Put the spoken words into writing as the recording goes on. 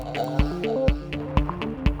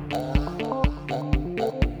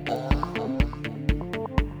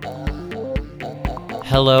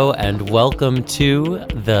Hello and welcome to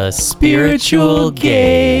The Spiritual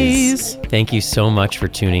Gaze. Thank you so much for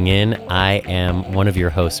tuning in. I am one of your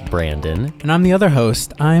hosts, Brandon. And I'm the other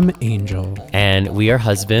host. I'm Angel. And we are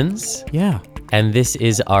husbands. Yeah. And this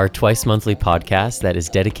is our twice monthly podcast that is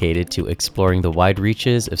dedicated to exploring the wide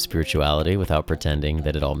reaches of spirituality without pretending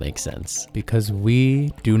that it all makes sense. Because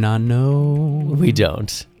we do not know. We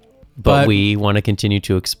don't. But we want to continue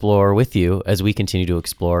to explore with you as we continue to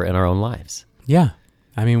explore in our own lives. Yeah.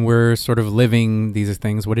 I mean, we're sort of living these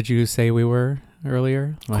things. What did you say we were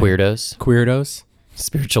earlier? Queerdos. Queerdos.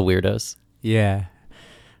 Spiritual weirdos. Yeah.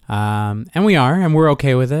 And we are, and we're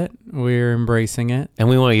okay with it. We're embracing it. And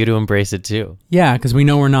we want you to embrace it too. Yeah, because we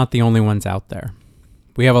know we're not the only ones out there.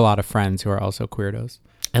 We have a lot of friends who are also queerdos.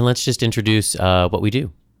 And let's just introduce what we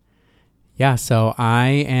do. Yeah, so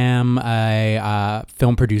I am a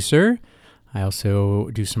film producer. I also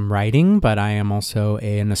do some writing, but I am also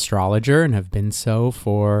an astrologer and have been so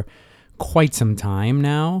for quite some time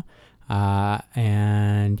now.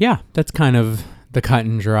 And yeah, that's kind of the cut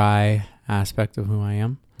and dry aspect of who I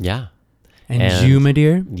am. Yeah. And you, my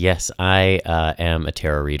dear? Yes, I am a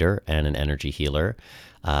tarot reader and an energy healer.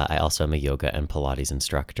 I also am a yoga and Pilates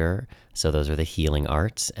instructor. So those are the healing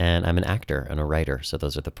arts. And I'm an actor and a writer. So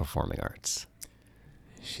those are the performing arts.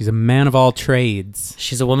 She's a man of all trades.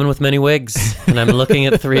 She's a woman with many wigs. And I'm looking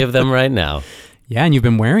at 3 of them right now. Yeah, and you've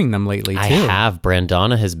been wearing them lately, too. I have.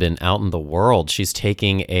 Brandana has been out in the world. She's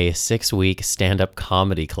taking a 6-week stand-up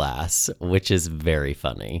comedy class, which is very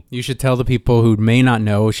funny. You should tell the people who may not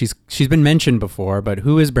know. She's been mentioned before, but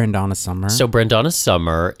who is Brandana Summer? So Brandana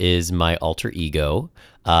Summer is my alter ego.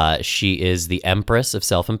 She is the empress of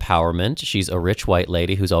self-empowerment. She's a rich white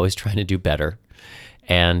lady who's always trying to do better.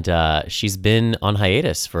 And she's been on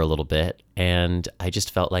hiatus for a little bit, and I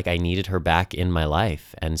just felt like I needed her back in my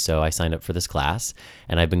life. And so I signed up for this class,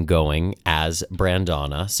 and I've been going as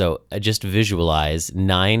Brandana. So I just visualize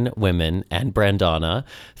 9 women and Brandana,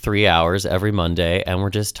 3 hours every Monday, and we're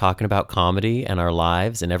just talking about comedy and our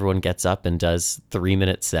lives, and everyone gets up and does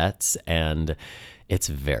 3-minute sets, and it's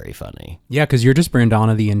very funny. Yeah, because you're just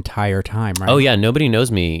Brandana the entire time, right? Oh, yeah, nobody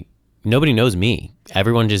knows me. Nobody knows me.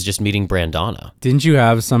 Everyone is just meeting Brandana. Didn't you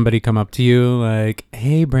have somebody come up to you like,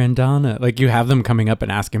 hey, Brandana? Like you have them coming up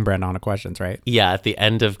and asking Brandana questions, right? Yeah, at the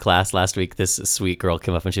end of class last week, this sweet girl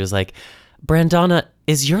came up and she was like, Brandana,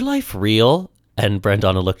 is your life real? And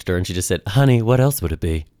Brandana looked at her and she just said, honey, what else would it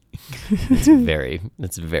be? It's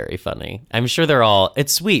very funny. I'm sure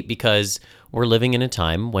it's sweet because we're living in a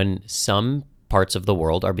time when some parts of the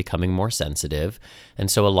world are becoming more sensitive. And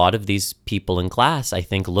so a lot of these people in class, I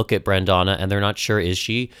think, look at Brandana and they're not sure, is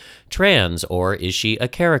she trans or is she a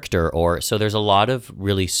character? So there's a lot of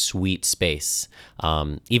really sweet space.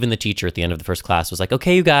 Even the teacher at the end of the first class was like,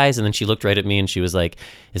 okay, you guys. And then she looked right at me and she was like,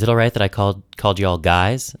 is it all right that I called you all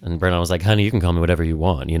guys? And Brandana was like, honey, you can call me whatever you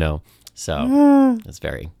want, you know? So it's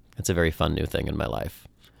a very fun new thing in my life.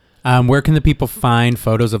 Where can the people find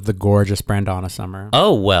photos of the gorgeous Brandana Summer?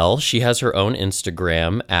 Oh, well, she has her own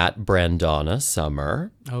Instagram at Brandana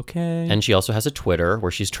Summer. Okay. And she also has a Twitter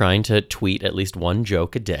where she's trying to tweet at least 1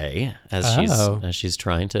 joke a day as she's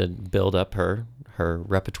trying to build up her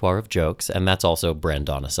repertoire of jokes. And that's also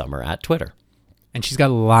Brandana Summer at Twitter. And she's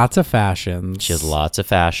got lots of fashions. She has lots of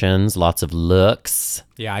fashions, lots of looks.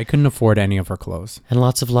 Yeah, I couldn't afford any of her clothes. And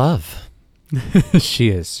lots of love.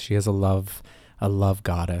 She has a love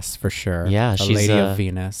goddess for sure. Yeah, she's a lady of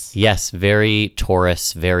Venus. Yes, very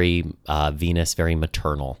Taurus, very Venus, very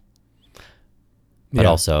maternal. But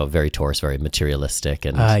also very Taurus, very materialistic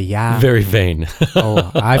and very vain.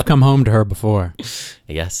 Oh, I've come home to her before.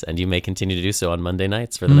 Yes, and you may continue to do so on Monday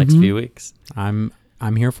nights for the next few weeks. I'm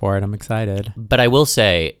here for it. I'm excited. But I will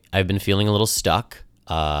say I've been feeling a little stuck,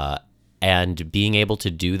 and being able to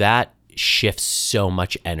do that shifts so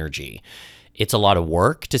much energy. It's a lot of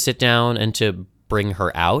work to sit down and to bring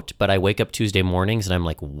her out, but I wake up Tuesday mornings and I'm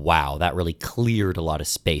like, wow, that really cleared a lot of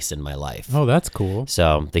space in my life. Oh, that's cool.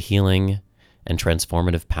 So the healing and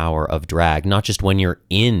transformative power of drag, not just when you're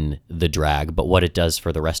in the drag, but what it does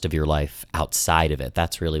for the rest of your life outside of it.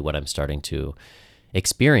 That's really what I'm starting to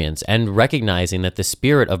experience, and recognizing that the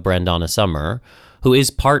spirit of Brandana Summer, who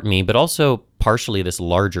is part me, but also partially this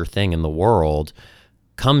larger thing in the world,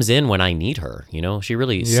 comes in when I need her. You know, she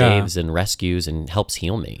really saves and rescues and helps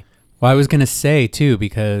heal me. Well, I was going to say too,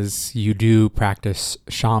 because you do practice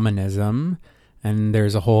shamanism and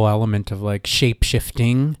there's a whole element of like shape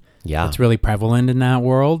shifting. Yeah. It's really prevalent in that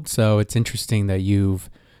world. So it's interesting that you've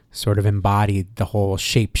sort of embodied the whole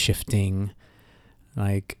shape shifting,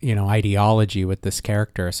 like, you know, ideology with this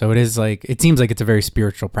character. So it seems like it's a very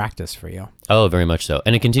spiritual practice for you. Oh, very much so.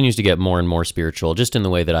 And it continues to get more and more spiritual just in the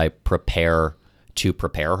way that I prepare to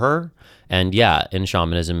prepare her. And yeah, in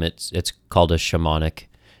shamanism, it's called a shamanic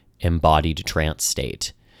embodied trance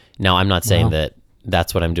state. Now, I'm not saying that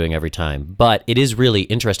that's what I'm doing every time, but it is really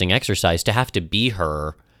interesting exercise to have to be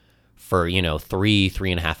her for,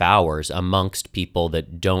 3.5 hours amongst people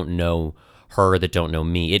that don't know her, that don't know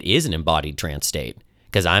me. It is an embodied trance state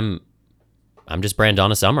because I'm just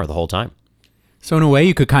Brandonna Summer the whole time. So in a way,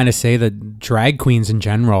 you could kind of say that drag queens in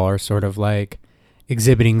general are sort of like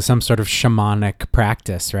exhibiting some sort of shamanic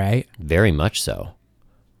practice, right? Very much so.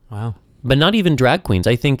 Wow. But not even drag queens.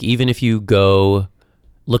 I think even if you go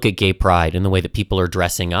look at gay pride and the way that people are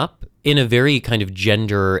dressing up in a very kind of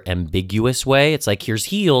gender ambiguous way, it's like, here's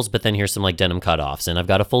heels, but then here's some like denim cutoffs, and I've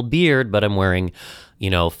got a full beard, but I'm wearing,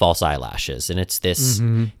 false eyelashes. And it's this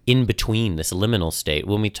in between, this liminal state.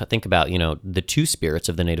 When we think about, the two spirits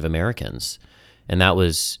of the Native Americans, and that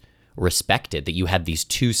was respected, that you had these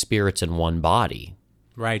two spirits in one body.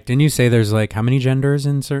 Right. Didn't you say there's like how many genders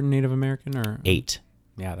in certain Native American or 8?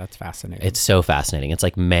 Yeah, that's fascinating. It's so fascinating. It's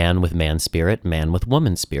like man with man spirit, man with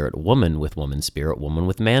woman spirit, woman with woman spirit, woman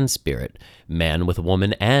with man spirit, man with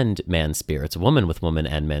woman and man spirits, woman with woman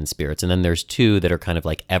and man spirits. And then there's 2 that are kind of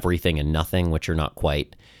like everything and nothing, which are not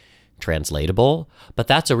quite translatable. But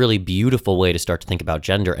that's a really beautiful way to start to think about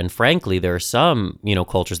gender. And frankly, there are some,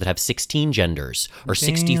 cultures that have 16 genders or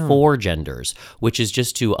 64 genders, which is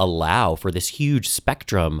just to allow for this huge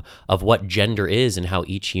spectrum of what gender is and how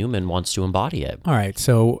each human wants to embody it. All right.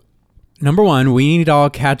 So number one, we need to all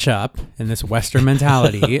catch up in this Western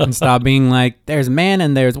mentality and stop being like, there's men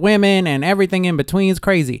and there's women and everything in between is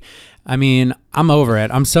crazy. I mean, I'm over it.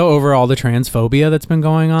 I'm so over all the transphobia that's been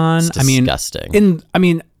going on. It's disgusting.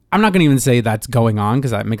 I'm not going to even say that's going on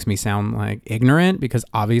because that makes me sound like ignorant, because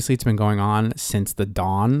obviously it's been going on since the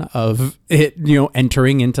dawn of it,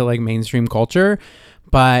 entering into like mainstream culture.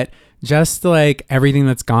 But just like everything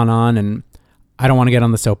that's gone on, and I don't want to get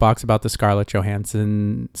on the soapbox about the Scarlett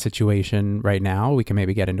Johansson situation right now. We can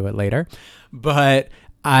maybe get into it later. But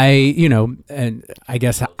and I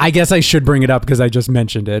guess I should bring it up because I just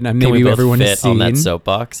mentioned it, and maybe everyone has seen on that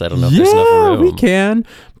soapbox. I don't know if there's enough room. We can.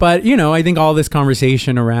 But I think all this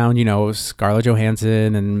conversation around Scarlett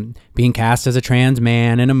Johansson and being cast as a trans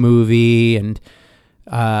man in a movie, and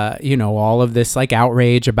all of this like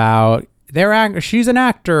outrage about she's an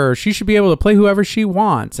actor, she should be able to play whoever she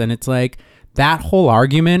wants, and it's like that whole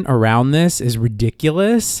argument around this is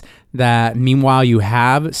ridiculous. That meanwhile you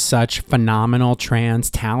have such phenomenal trans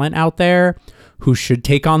talent out there who should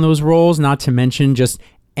take on those roles, not to mention just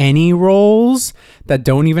any roles that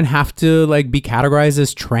don't even have to like be categorized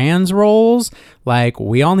as trans roles. Like,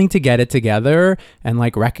 we all need to get it together and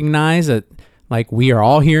like recognize that like we are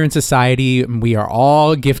all here in society and we are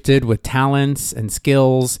all gifted with talents and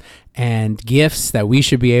skills and gifts that we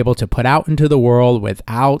should be able to put out into the world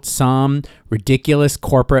without some ridiculous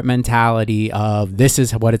corporate mentality of this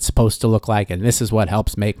is what it's supposed to look like and this is what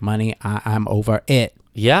helps make money. I'm over it.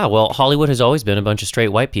 Yeah, well, Hollywood has always been a bunch of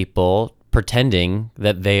straight white people pretending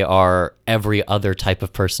that they are every other type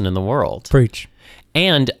of person in the world. Preach.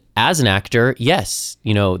 And as an actor, yes,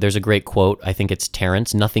 there's a great quote. I think it's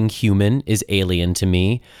Terrence, "Nothing human is alien to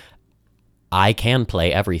me. I can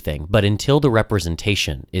play everything, but until the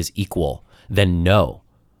representation is equal, then no,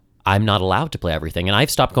 I'm not allowed to play everything." And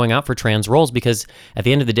I've stopped going out for trans roles because at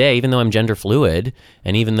the end of the day, even though I'm gender fluid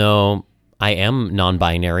and even though I am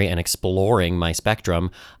non-binary and exploring my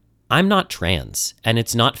spectrum, I'm not trans. And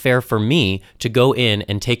it's not fair for me to go in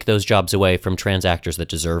and take those jobs away from trans actors that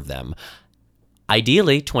deserve them.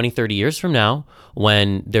 Ideally, 20, 30 years from now,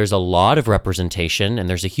 when there's a lot of representation and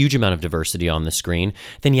there's a huge amount of diversity on the screen,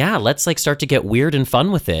 then yeah, let's like start to get weird and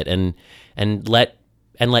fun with it and let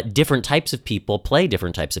different types of people play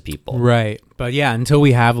different types of people. Right. But yeah, until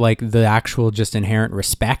we have like the actual just inherent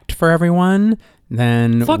respect for everyone,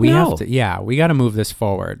 then we have to, we got to move this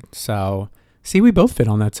forward. So see, we both fit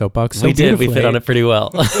on that soapbox. So we did. We fit on it pretty well.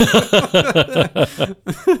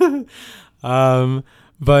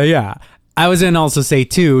 But yeah. I was going to also say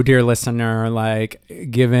too, dear listener, like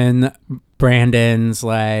given Brandon's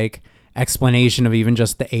like explanation of even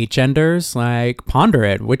just the 8 genders, like ponder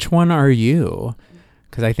it. Which one are you?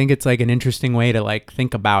 Because I think it's like an interesting way to like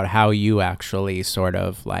think about how you actually sort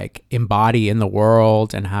of like embody in the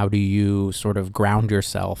world and how do you sort of ground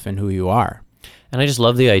yourself in who you are. And I just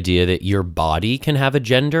love the idea that your body can have a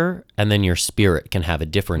gender and then your spirit can have a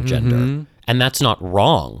different gender. And that's not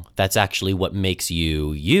wrong. That's actually what makes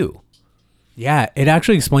you you. Yeah, it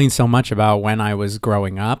actually explains so much about when I was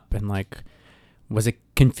growing up and like was a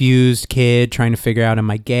confused kid trying to figure out,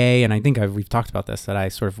 am I gay? And I think we've talked about this, that I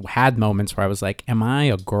sort of had moments where I was like, am I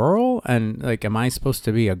a girl? And like, am I supposed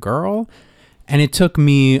to be a girl? And it took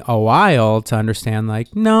me a while to understand,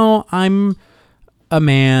 like, no, I'm a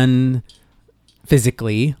man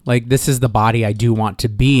physically. Like, this is the body I do want to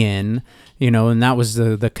be in, and that was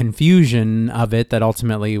the confusion of it that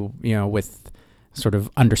ultimately, with sort of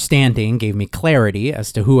understanding gave me clarity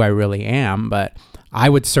as to who I really am. But I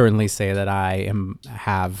would certainly say that I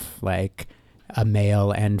have like a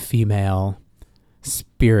male and female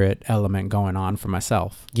spirit element going on for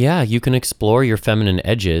myself. Yeah, you can explore your feminine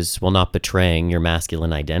edges while not betraying your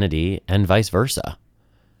masculine identity, and vice versa.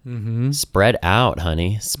 Mm-hmm. Spread out,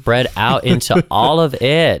 honey. Spread out into all of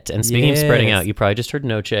it. And speaking of spreading out, you probably just heard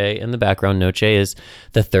Noche in the background. Noche is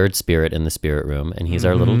the third spirit in the spirit room, and he's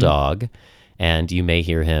our little dog. And you may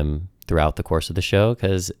hear him throughout the course of the show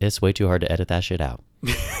because it's way too hard to edit that shit out.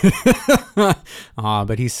 Aw,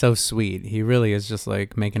 but he's so sweet. He really is just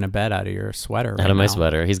like making a bed out of your sweater. Out of my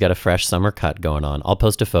sweater. He's got a fresh summer cut going on. I'll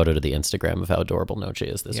post a photo to the Instagram of how adorable Noche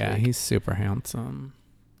is this week. Yeah, he's super handsome.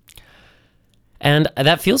 And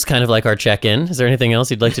that feels kind of like our check-in. Is there anything else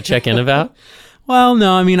you'd like to check in about? Well,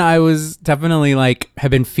 no, I mean, I was definitely have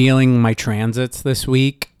been feeling my transits this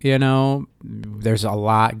week, There's a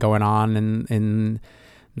lot going on in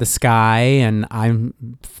the sky, and I'm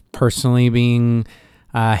personally being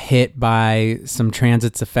hit by some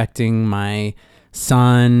transits affecting my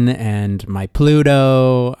Sun and my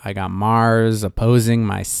Pluto. I got Mars opposing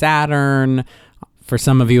my Saturn. For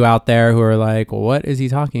some of you out there who are like, well, what is he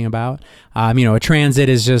talking about? A transit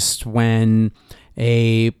is just when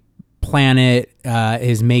a planet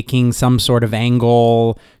is making some sort of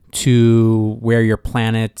angle to where your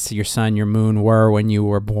planets, your sun, your moon were when you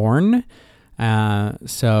were born.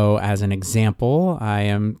 So as an example, I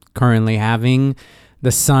am currently having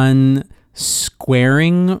the sun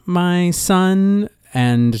squaring my sun.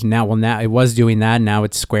 And now it was doing that. Now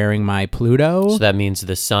it's squaring my Pluto. So that means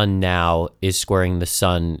the sun now is squaring the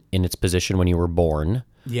sun in its position when you were born.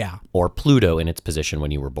 Yeah. Or Pluto in its position when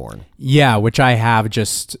you were born. Yeah, which I have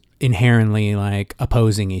just inherently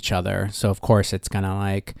opposing each other. So of course it's going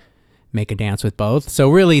to make a dance with both. So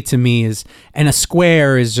really to me and a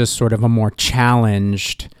square is just sort of a more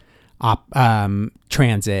challenged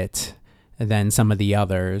transit than some of the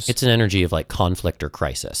others. It's an energy of conflict or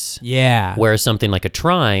crisis. Yeah. Whereas something like a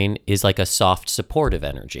trine is like a soft supportive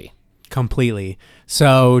energy. Completely.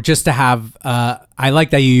 So just to have, I like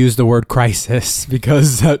that you use the word crisis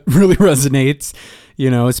because that really resonates,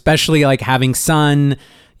 especially having sun,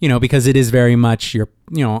 because it is very much your,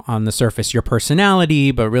 on the surface, your personality,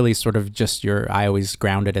 but really sort of just I always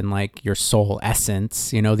ground it in your soul essence,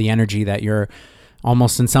 the energy that you're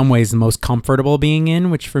almost in some ways the most comfortable being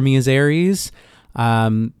in, which for me is Aries.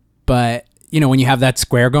 But, when you have that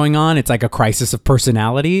square going on, it's like a crisis of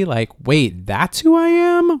personality. Wait, that's who I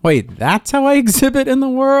am? Wait, that's how I exhibit in the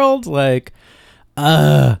world? So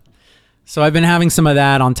I've been having some of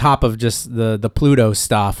that on top of just the Pluto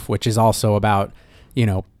stuff, which is also about,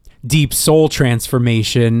 deep soul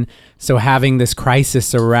transformation. So having this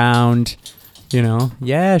crisis around...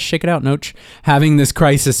 shake it out, Noach. Having this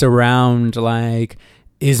crisis around,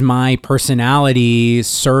 is my personality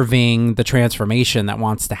serving the transformation that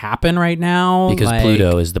wants to happen right now? Because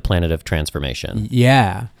Pluto is the planet of transformation.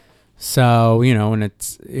 Yeah. So, and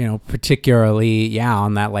it's, particularly,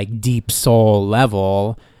 on that deep soul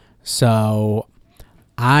level. So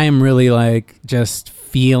I'm really just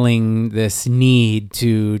feeling this need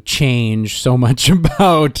to change so much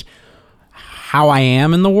about how I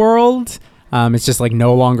am in the world. It's just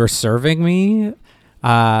no longer serving me.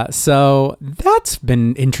 So that's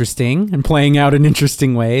been interesting and playing out in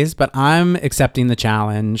interesting ways, but I'm accepting the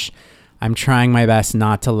challenge. I'm trying my best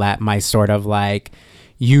not to let my sort of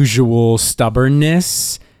usual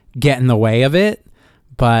stubbornness get in the way of it,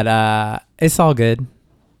 but it's all good.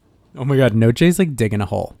 Oh my God, Noche's digging a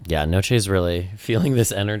hole. Yeah, Noche's really feeling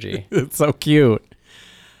this energy. It's so cute.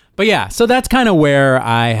 But yeah, so that's kind of where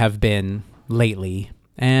I have been lately,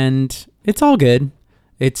 and it's all good.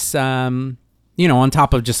 It's, on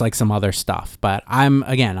top of just some other stuff. But I'm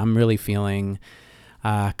really feeling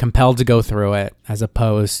compelled to go through it as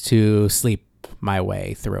opposed to sleep my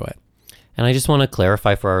way through it. And I just want to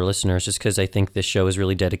clarify for our listeners, just because I think this show is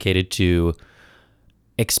really dedicated to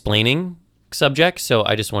explaining subjects. So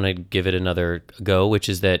I just want to give it another go, which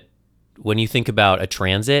is that when you think about a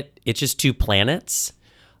transit, it's just two planets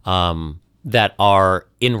that are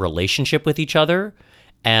in relationship with each other.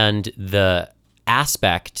 And the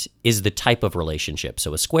aspect is the type of relationship.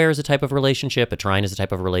 So a square is a type of relationship, a trine is a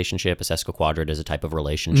type of relationship, a sesquiquadrate is a type of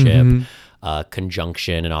relationship,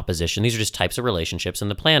 conjunction and opposition. These are just types of relationships,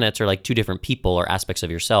 and the planets are two different people or aspects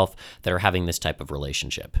of yourself that are having this type of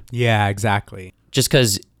relationship. Yeah, exactly. Just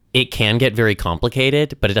because it can get very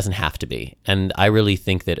complicated, but it doesn't have to be. And I really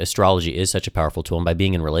think that astrology is such a powerful tool. And by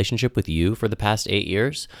being in relationship with you for the past 8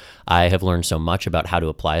 years, I have learned so much about how to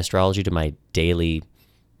apply astrology to my daily,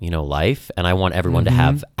 life. And I want everyone to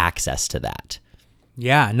have access to that.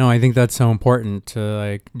 Yeah, no, I think that's so important to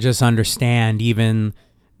like just understand, even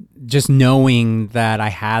just knowing that I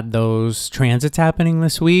had those transits happening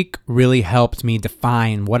this week really helped me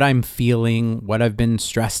define what I'm feeling, what I've been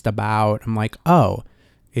stressed about. I'm like, oh,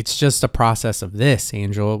 it's just a process of this,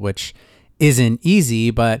 Angel, which isn't easy,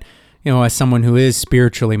 but as someone who is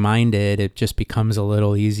spiritually minded, it just becomes a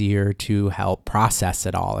little easier to help process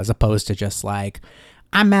it all, as opposed to just like,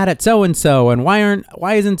 I'm mad at so-and-so, and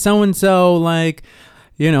why isn't so-and-so like,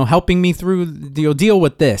 helping me through, deal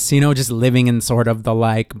with this, just living in sort of the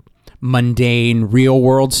like mundane real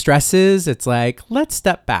world stresses. It's like, let's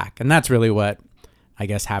step back. And that's really what I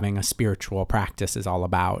guess having a spiritual practice is all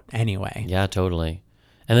about anyway. Yeah, totally.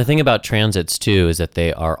 And the thing about transits too is that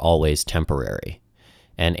they are always temporary.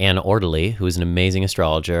 And Anna Orderly, who is an amazing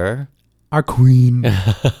astrologer, our queen,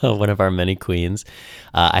 one of our many queens.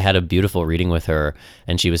 I had a beautiful reading with her,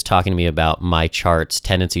 and she was talking to me about my chart's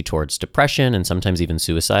tendency towards depression and sometimes even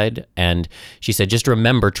suicide. And she said, just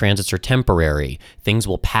remember, transits are temporary. Things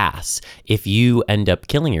will pass. If you end up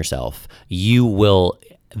killing yourself,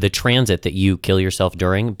 the transit that you kill yourself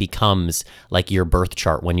during becomes like your birth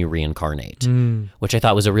chart when you reincarnate, which I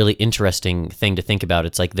thought was a really interesting thing to think about.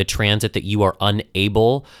 It's like the transit that you are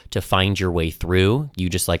unable to find your way through, you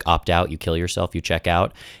just like opt out, you kill yourself, you check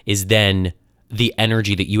out, is then the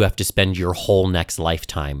energy that you have to spend your whole next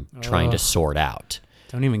lifetime trying to sort out.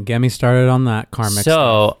 Don't even get me started on that karmic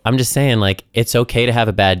So stuff. I'm just saying, like, it's okay to have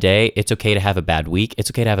a bad day. It's okay to have a bad week.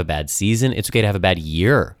 It's okay to have a bad season. It's okay to have a bad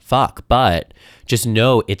year. But just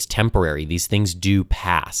know it's temporary. These things do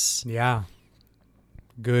pass. Yeah.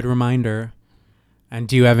 Good reminder. And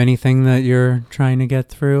do you have anything that you're trying to get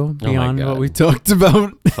through beyond what we talked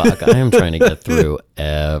about? Fuck, I am trying to get through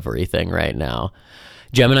everything right now.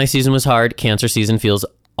 Gemini season was hard. Cancer season feels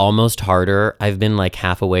almost harder. I've been like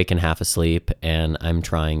half awake and half asleep, and I'm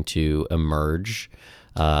trying to emerge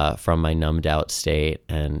from my numbed out state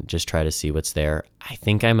and just try to see what's there. I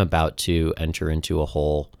think I'm about to enter into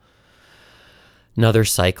another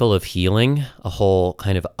cycle of healing, a whole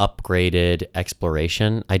kind of upgraded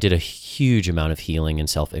exploration. I did a huge amount of healing and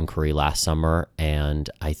self-inquiry last summer, and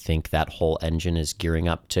I think that whole engine is gearing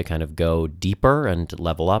up to kind of go deeper and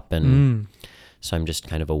level up. And so I'm just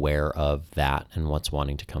kind of aware of that and what's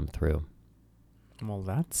wanting to come through. Well,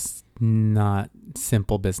 that's not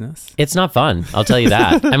simple business. It's not fun. I'll tell you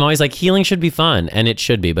that. I'm always like, healing should be fun, and it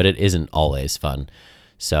should be, but it isn't always fun.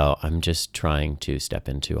 So I'm just trying to step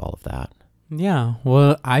into all of that. Yeah.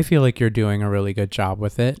 Well, I feel like you're doing a really good job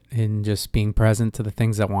with it in just being present to the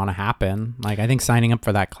things that want to happen. Like, I think signing up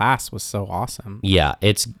for that class was so awesome. Yeah.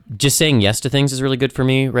 It's just saying yes to things is really good for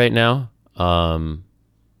me right now.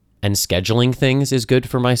 And scheduling things is good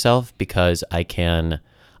for myself because I can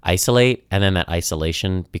isolate, and then that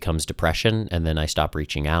isolation becomes depression, and then I stop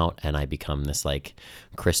reaching out and I become this like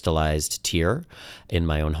crystallized tear in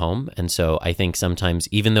my own home. And so I think sometimes,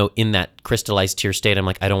 even though in that crystallized tear state, I'm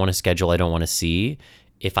like, I don't want to schedule, I don't want to see,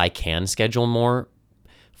 if I can schedule more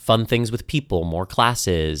fun things with people, more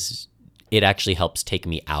classes, it actually helps take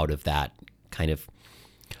me out of that kind of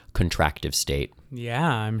contractive state. Yeah,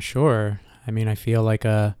 I'm sure. I mean, I feel like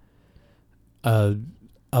a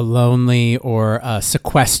lonely or a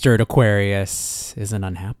sequestered Aquarius is an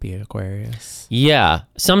unhappy Aquarius. Yeah,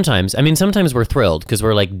 sometimes. I mean, sometimes we're thrilled because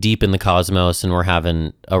we're like deep in the cosmos and we're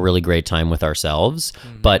having a really great time with ourselves.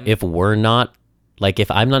 But if we're not, like if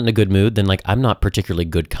I'm not in a good mood, then like I'm not particularly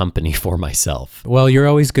good company for myself. Well, you're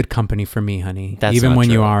always good company for me, honey. That's even not when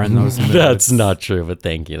true. You are in those moods. That's not true, but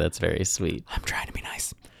thank you. That's very sweet. I'm trying to be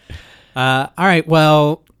nice. All right,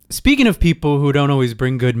 well, speaking of people who don't always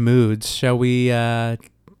bring good moods, shall we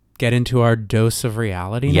get into our dose of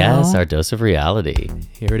reality now? Yes, our dose of reality.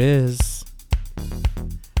 Here it is.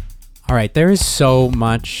 All right, there is so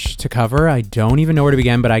much to cover. I don't even know where to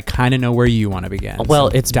begin, but I kind of know where you want to begin.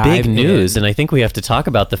 Well, So it's dive big news, in. and I think we have to talk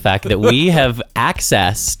about the fact that we have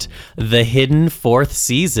accessed the hidden 4th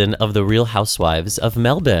season of the Real Housewives of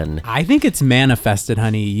Melbourne. I think it's manifested,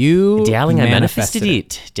 honey. You Darling, I manifested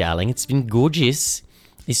it. Darling, it's been gorgeous.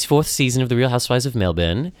 This 4th season of the Real Housewives of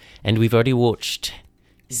Melbourne, and we've already watched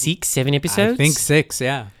 6, 7 episodes? I think 6,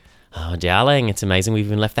 yeah. Oh, darling, it's amazing we've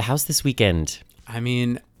even left the house this weekend. I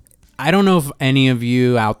mean, I don't know if any of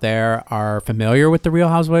you out there are familiar with the Real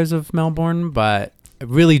Housewives of Melbourne, but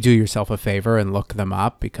really do yourself a favor and look them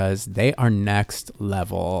up because they are next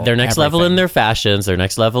level. They're next level in their fashions. They're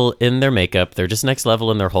next level in their makeup. They're just next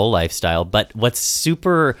level in their whole lifestyle. But what's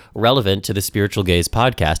super relevant to the Spiritual Gaze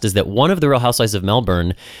podcast is that one of the Real Housewives of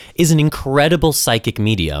Melbourne is an incredible psychic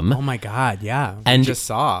medium. Oh my God, yeah. And just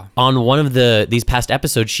saw. On one of these past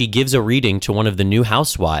episodes, she gives a reading to one of the new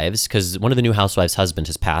housewives because one of the new housewives' husband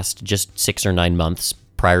has passed just 6 or 9 months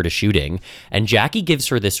prior to shooting, and Jackie gives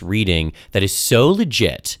her this reading that is so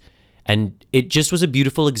legit, and it just was a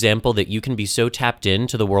beautiful example that you can be so tapped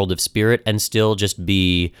into the world of spirit and still just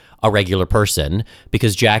be a regular person,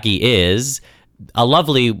 because Jackie is a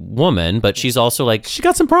lovely woman, but she's also like... She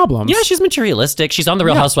got some problems. Yeah, she's materialistic. She's on the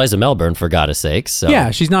Real Housewives of Melbourne, for God's sakes. So. Yeah,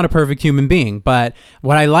 she's not a perfect human being, but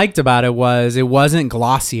what I liked about it was it wasn't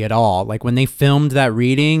glossy at all. Like when they filmed that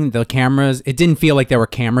reading, the cameras, it didn't feel like there were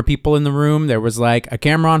camera people in the room. There was like a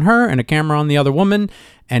camera on her and a camera on the other woman,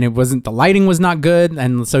 and it wasn't, the lighting was not good,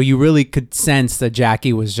 and so you really could sense that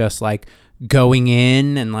Jackie was just like going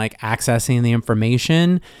in and like accessing the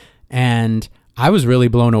information, and I was really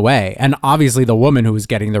blown away. And obviously the woman who was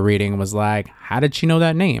getting the reading was like, how did she know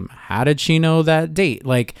that name? How did she know that date?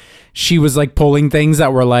 Like she was like pulling things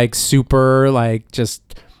that were like super like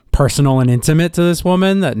just personal and intimate to this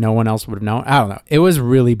woman that no one else would have known. I don't know. It was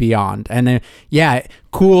really beyond. And yeah,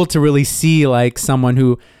 cool to really see like someone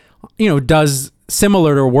who, you know, does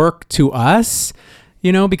similar work to us,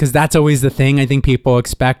 you know, because that's always the thing. I think people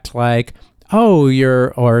expect like, oh,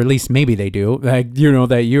 or at least maybe they do, like, you know,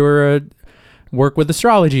 that you're work with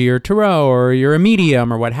astrology or tarot or you're a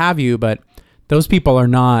medium or what have you, but those people are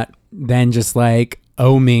not then just like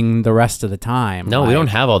oming the rest of the time. No, like, we don't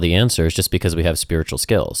have all the answers just because we have spiritual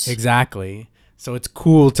skills. Exactly. So it's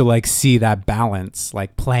cool to like see that balance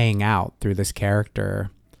like playing out through this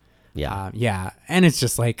character. Yeah. Yeah. And it's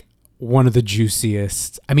just like one of the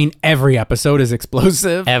juiciest. I mean, every episode is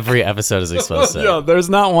explosive. Every episode is explosive. Yeah, there's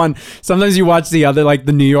not one. Sometimes you watch the other, like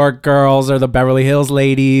the New York girls or the Beverly Hills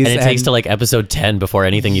ladies. And it takes to like episode 10 before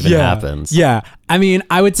anything even happens. Yeah. I mean,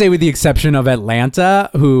 I would say with the exception of Atlanta,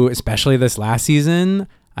 who, especially this last season,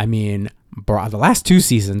 I mean, the last 2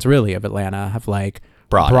 seasons really of Atlanta have like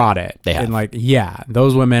brought it. They have. And like, yeah,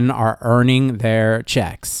 those women are earning their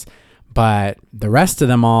checks. But the rest of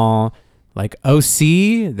them all... Like OC,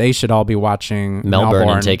 they should all be watching Melbourne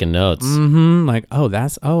and taking notes. Mm-hmm. Like,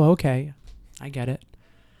 okay. I get it.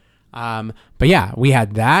 But yeah, we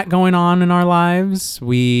had that going on in our lives.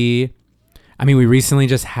 We recently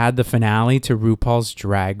just had the finale to RuPaul's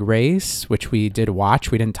Drag Race, which we did watch.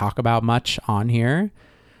 We didn't talk about much on here.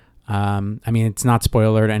 It's not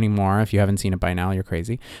spoilered anymore. If you haven't seen it by now, you're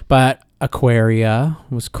crazy. But Aquaria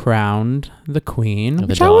was crowned the queen,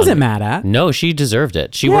 which I wasn't mad at. No, she deserved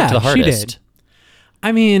it. She worked the hardest. She did.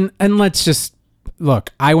 I mean, and let's just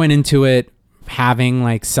look, I went into it having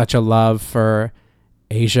like such a love for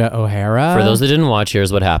Asia O'Hara. For those that didn't watch,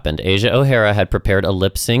 here's what happened. Asia O'Hara had prepared a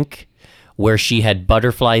lip sync where she had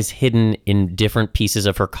butterflies hidden in different pieces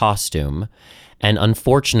of her costume. And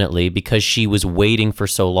unfortunately, because she was waiting for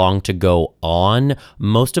so long to go on,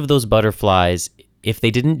 most of those butterflies, if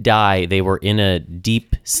they didn't die, they were in a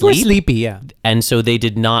deep sleep. We're sleepy, yeah. And so they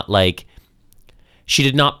did not she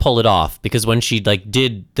did not pull it off, because when she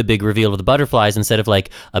did the big reveal of the butterflies, instead of like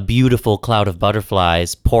a beautiful cloud of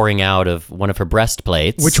butterflies pouring out of one of her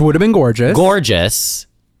breastplates, which would have been gorgeous,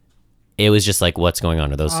 it was just like, what's going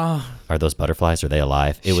on? Are those butterflies? Are they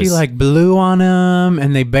alive? She blew on them,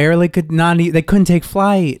 and they barely they couldn't take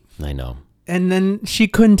flight. I know. And then she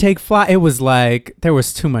couldn't take flight. It was like there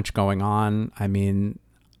was too much going on. I mean,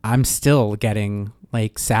 I'm still getting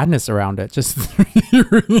like sadness around it. Just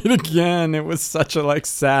hearing it again. It was such a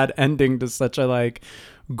sad ending to such a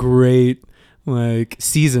great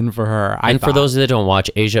season for her. For those that don't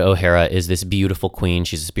watch, Asia O'Hara is this beautiful queen.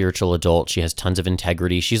 She's a spiritual adult. She has tons of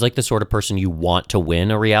integrity. She's like the sort of person you want to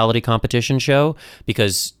win a reality competition show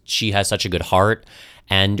because she has such a good heart.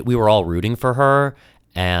 And we were all rooting for her.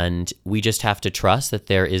 And we just have to trust that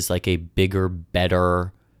there is like a bigger,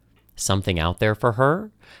 better something out there for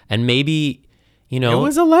her. And maybe, it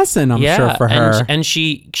was a lesson, I'm sure, for her. And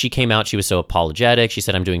she came out, she was so apologetic. She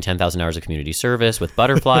said, I'm doing 10,000 hours of community service with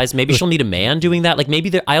butterflies. Maybe she'll need a man doing that. Like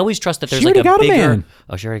maybe I always trust that there's like a bigger... man.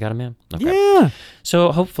 Oh, she already got a man? Okay. Yeah.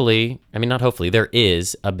 So hopefully, not hopefully, there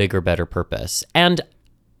is a bigger, better purpose. And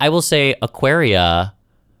I will say Aquaria...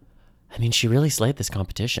 she really slayed this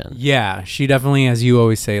competition. Yeah, she definitely, as you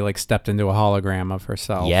always say, stepped into a hologram of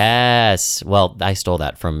herself. Yes. Well, I stole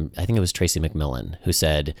that from, I think it was Tracy McMillan, who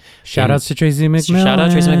said... Shout out to Tracy McMillan. Shout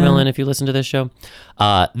out Tracy McMillan if you listen to this show.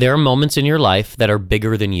 There are moments in your life that are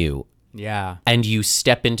bigger than you. Yeah. And you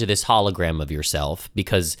step into this hologram of yourself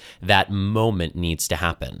because that moment needs to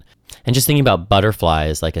happen. And just thinking about butterfly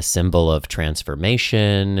as like a symbol of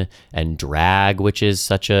transformation, and drag, which is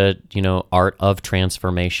such a, art of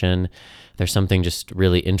transformation. There's something just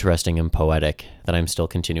really interesting and poetic that I'm still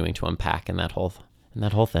continuing to unpack in that whole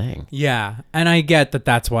thing. Yeah. And I get that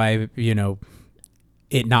that's why,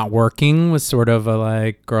 it not working was sort of a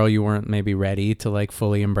like, girl, you weren't maybe ready to like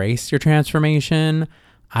fully embrace your transformation.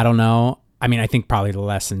 I don't know. I mean, I think probably the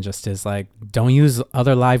lesson just is like, don't use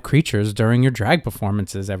other live creatures during your drag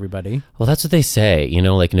performances, everybody. Well, that's what they say,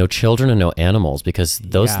 like no children and no animals, because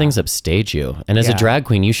those things upstage you. And as a drag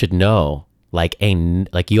queen, you should know, like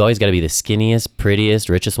you always got to be the skinniest, prettiest,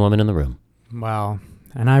 richest woman in the room. Well,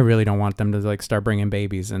 and I really don't want them to like start bringing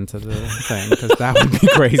babies into the thing, because that would be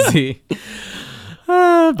crazy.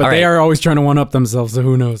 But they are always trying to one-up themselves, so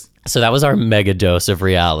who knows? So that was our mega dose of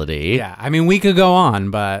reality. Yeah, I mean, we could go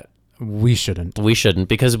on, but we shouldn't. We shouldn't,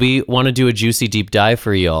 because we want to do a juicy deep dive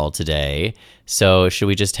for y'all today. So should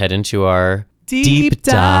we just head into our deep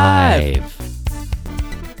dive?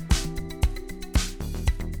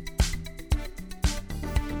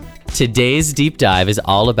 Today's deep dive is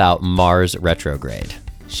all about Mars retrograde.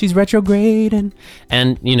 She's retrograding.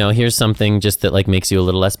 And, here's something just that like makes you a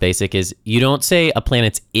little less basic is you don't say a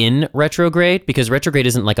planet's in retrograde, because retrograde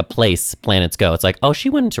isn't like a place planets go. It's like, oh, she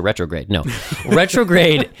went into retrograde. No,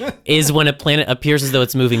 retrograde is when a planet appears as though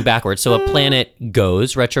it's moving backwards. So a planet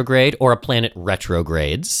goes retrograde or a planet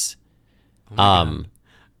retrogrades.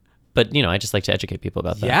 But, I just like to educate people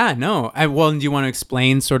about that. Yeah, no. Well, do you want to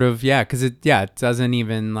explain sort of, because it doesn't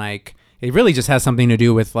even like, it really just has something to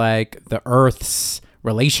do with like the Earth's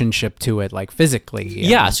relationship to it, like physically.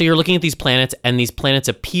 Yeah, so you're looking at these planets, and these planets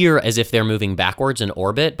appear as if they're moving backwards in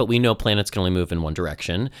orbit, but we know planets can only move in one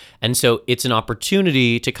direction. And so it's an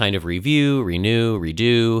opportunity to kind of review, renew,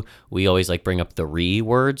 redo. We always like bring up the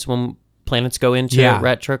words when planets go into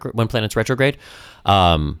when planets retrograde.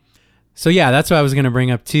 So yeah, that's what I was going to bring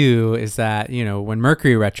up too, is that, when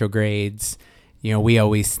Mercury retrogrades, we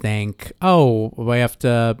always think, oh, we have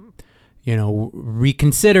to,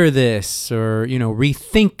 reconsider this or,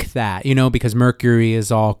 rethink that, because Mercury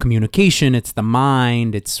is all communication. It's the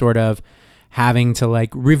mind. It's sort of having to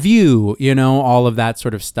like review, all of that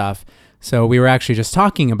sort of stuff. So we were actually just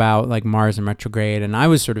talking about like Mars and retrograde. And I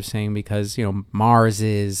was sort of saying because, Mars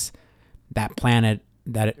is that planet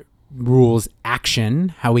that it rules action,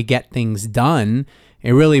 how we get things done.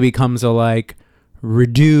 It really becomes a like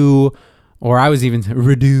redo. Or I was even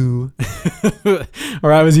redo,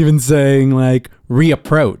 or I was even saying like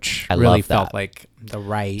reapproach. I really love that. Felt like the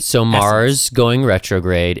right. So Mars going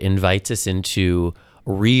retrograde invites us into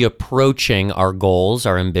reapproaching our goals,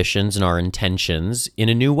 our ambitions, and our intentions in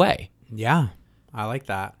a new way. Yeah, I like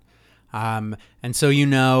that. And so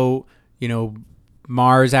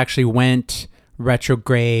Mars actually went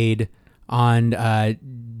retrograde on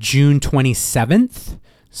June 27th.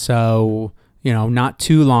 So. Not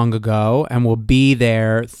too long ago, and we'll be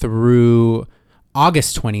there through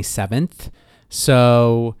August 27th.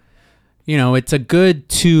 So, it's a good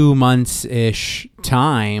 2 months-ish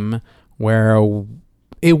time where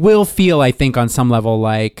it will feel, I think, on some level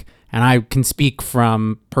like, and I can speak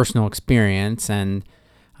from personal experience, and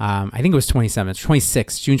I think it was 27th,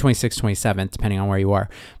 June 26th, 27th, depending on where you are.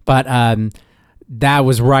 But that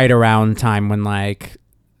was right around time when, like,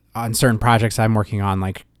 on certain projects I'm working on,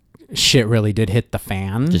 like, shit really did hit the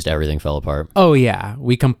fan. Just everything fell apart. Oh yeah,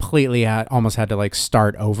 we completely almost had to like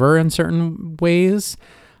start over in certain ways,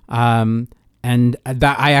 and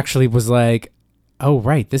that I actually was like, oh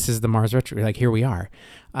right, this is the Mars retrograde. Like here we are,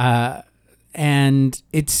 and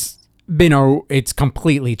it's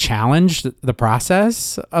completely challenged the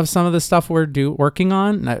process of some of the stuff we're working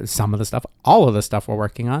on. All of the stuff we're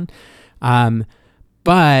working on.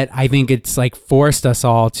 But I think it's like forced us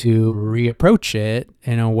all to reapproach it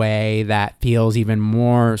in a way that feels even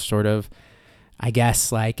more sort of, I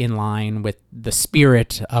guess, like in line with the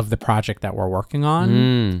spirit of the project that we're working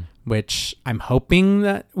on, which I'm hoping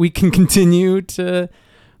that we can continue to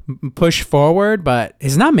push forward, but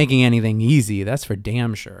it's not making anything easy. That's for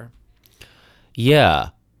damn sure. Yeah.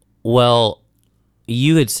 Well,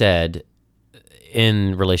 you had said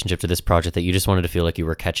in relationship to this project that you just wanted to feel like you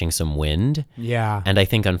were catching some wind. Yeah. And I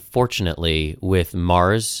think unfortunately with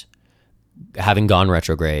Mars having gone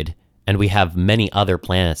retrograde, and we have many other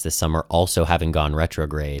planets this summer also having gone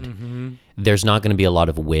retrograde, there's not going to be a lot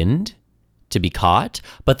of wind to be caught,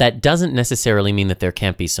 but that doesn't necessarily mean that there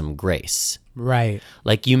can't be some grace. Right.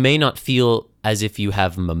 Like you may not feel as if you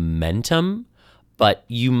have momentum, but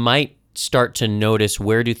you might start to notice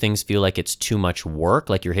where do things feel like it's too much work,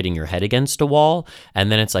 like you're hitting your head against a wall.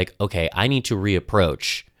 And then it's like, okay, I need to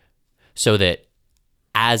reapproach so that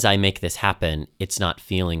as I make this happen, it's not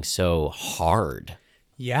feeling so hard.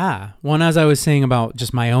 Yeah. Well, and as I was saying about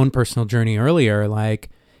just my own personal journey earlier, like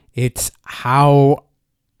it's how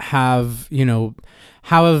have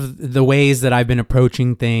the ways that I've been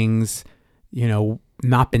approaching things,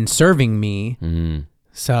 not been serving me. Mm.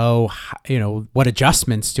 So, what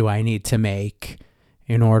adjustments do I need to make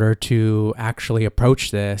in order to actually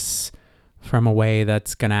approach this from a way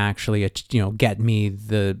that's going to actually, get me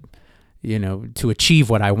to achieve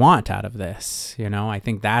what I want out of this? I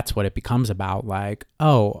think that's what it becomes about. Like,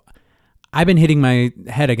 oh, I've been hitting my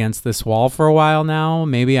head against this wall for a while now.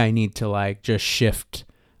 Maybe I need to like just shift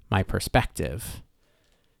my perspective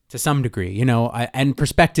to some degree, and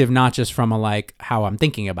perspective, not just from how I'm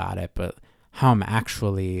thinking about it, but how I'm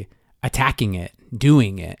actually attacking it,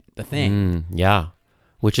 doing it, the thing. Yeah.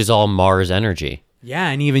 Which is all Mars energy. Yeah.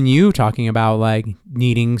 And even you talking about like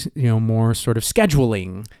needing, more sort of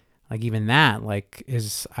scheduling, like even that, like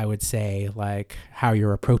is, I would say, like how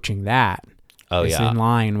you're approaching that. Oh, is in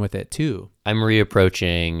line with it too. I'm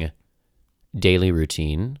reapproaching daily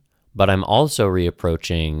routine, but I'm also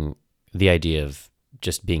reapproaching the idea of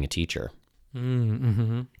just being a teacher.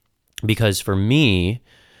 Mm-hmm. Because for me,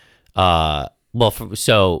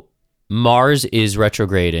 so Mars is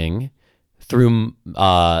retrograding through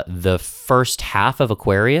the first half of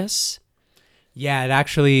Aquarius. Yeah,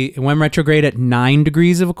 it went retrograde at 9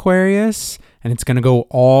 degrees of Aquarius, and it's going to go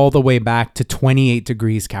all the way back to 28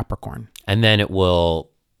 degrees Capricorn. And then it will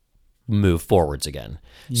move forwards again.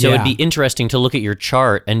 So it'd be interesting to look at your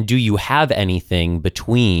chart and do you have anything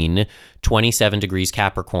between 27 degrees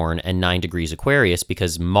Capricorn and 9 degrees Aquarius,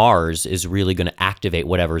 because Mars is really going to activate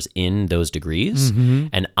whatever's in those degrees. Mm-hmm.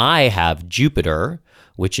 And I have Jupiter,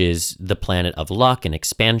 which is the planet of luck and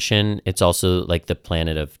expansion. It's also like the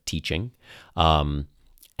planet of teaching.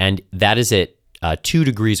 And that is at 2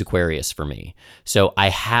 degrees Aquarius for me. So I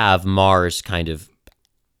have Mars kind of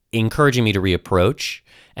encouraging me to reapproach.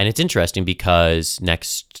 And it's interesting because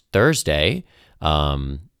next Thursday,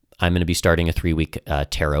 I'm going to be starting a 3-week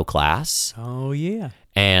tarot class. Oh, yeah.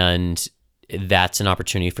 And that's an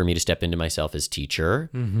opportunity for me to step into myself as teacher.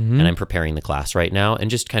 Mm-hmm. And I'm preparing the class right now and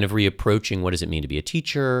just kind of reapproaching what does it mean to be a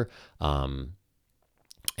teacher, and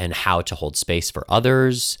how to hold space for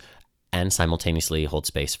others and simultaneously hold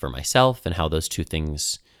space for myself, and how those two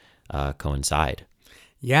things coincide.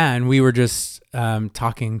 Yeah, and we were just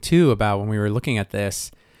talking too about when we were looking at this,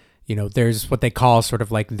 there's what they call sort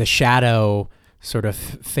of like the shadow sort of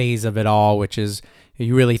phase of it all, which is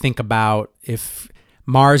you really think about if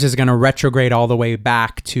Mars is going to retrograde all the way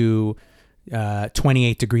back to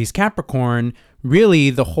 28 degrees Capricorn,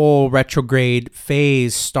 really the whole retrograde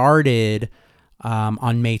phase started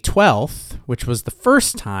on May 12th, which was the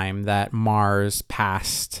first time that Mars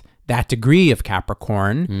passed that degree of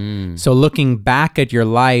Capricorn. So looking back at your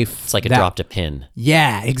life, it's like it dropped a pin.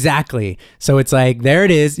 Yeah, exactly. So it's like, there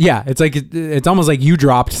it is. Yeah. It's like, it's almost like you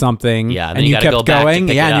dropped something. Yeah. And you kept going.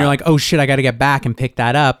 Yeah. And you're like, oh shit, I got to get back and pick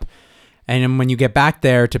that up. And then when you get back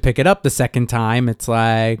there to pick it up the second time, it's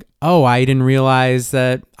like, oh, I didn't realize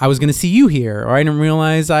that I was going to see you here, or I didn't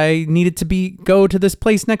realize I needed to go to this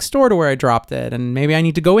place next door to where I dropped it, and maybe I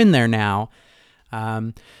need to go in there now.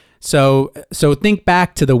 So think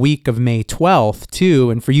back to the week of May 12th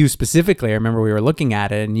too, and for you specifically, I remember we were looking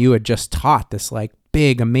at it, and you had just taught this like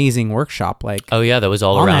big, amazing workshop. Like, oh yeah, that was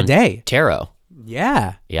all on around that day. Tarot.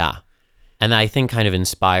 Yeah, yeah, and I think kind of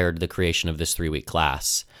inspired the creation of this 3-week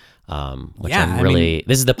class. Which Yeah, I'm really,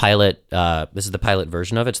 this is the pilot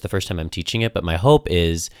version of it. It's the first time I'm teaching it, but my hope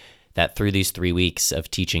is that through these 3 weeks of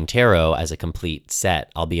teaching tarot as a complete set,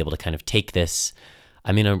 I'll be able to kind of take this,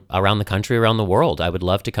 around the country, around the world. I would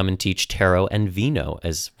love to come and teach tarot and vino,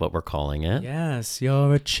 as what we're calling it. Yes,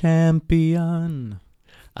 you're a champion.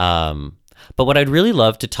 But what I'd really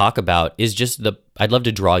love to talk about is just I'd love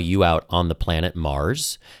to draw you out on the planet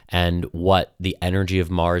Mars and what the energy of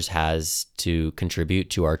Mars has to contribute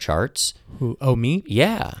to our charts. Oh, me?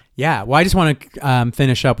 Yeah. Yeah. Well, I just want to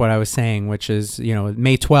finish up what I was saying, which is,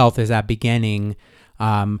 May 12th is that beginning.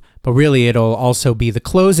 But really, it'll also be the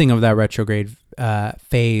closing of that retrograde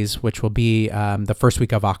phase, which will be the first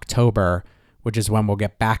week of October, which is when we'll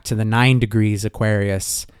get back to the 9 degrees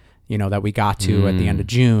Aquarius, that we got to at the end of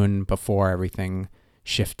June before everything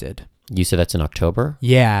shifted. You said that's in October?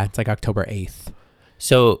 Yeah, it's like October 8th.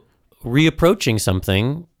 So reapproaching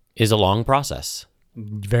something is a long process.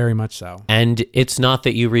 Very much so. And it's not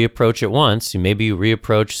that you reapproach it once, maybe you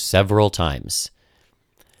reapproach several times.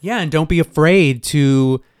 Yeah, and don't be afraid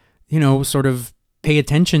to, sort of pay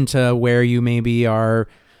attention to where you maybe are,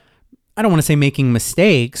 I don't want to say making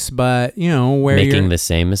mistakes, but where Making you're the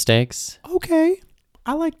same mistakes. okay.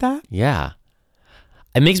 I like that. Yeah.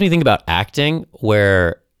 It makes me think about acting,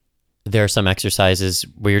 where there are some exercises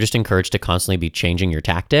where you're just encouraged to constantly be changing your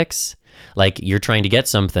tactics. Like you're trying to get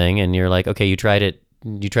something and you're like, okay, you tried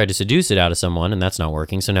to seduce it out of someone and that's not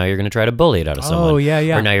working. So now you're going to try to bully it out of someone. Oh,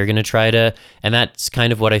 yeah. Or now you're going to try to, and that's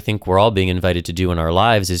kind of what I think we're all being invited to do in our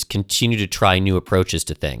lives, is continue to try new approaches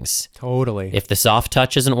to things. Totally. If the soft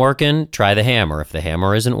touch isn't working, try the hammer. If the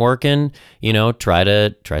hammer isn't working,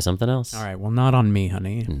 try something else. All right. Well, not on me,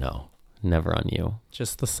 honey. No, never on you.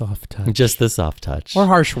 Just the soft touch. Just the soft touch. Or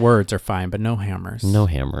harsh words are fine, but no hammers. No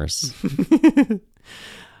hammers.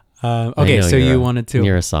 Okay, so you wanted to.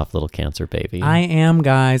 You're a soft little Cancer baby. I am,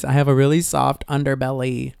 guys. I have a really soft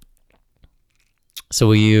underbelly. So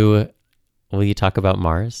will you talk about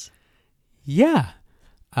Mars? Yeah.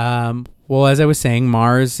 Well, as I was saying,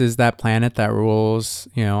 Mars is that planet that rules,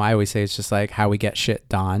 I always say it's just like how we get shit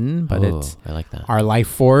done, but it's I like that. our life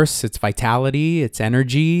force, it's vitality, it's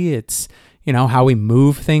energy, it's, how we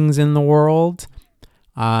move things in the world.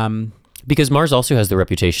 Because Mars also has the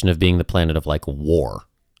reputation of being the planet of like war.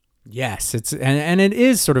 Yes, it's and it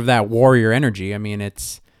is sort of that warrior energy. I mean,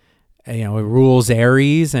 it's it rules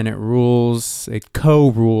Aries and it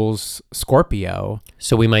co-rules Scorpio.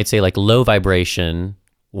 So we might say like low vibration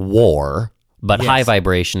war, but Yes. high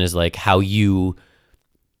vibration is like how you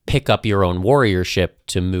pick up your own warriorship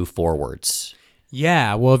to move forwards.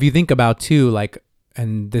 Yeah, well, if you think about too, like,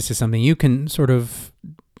 and this is something you can sort of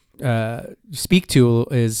speak to,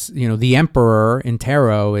 is the Emperor in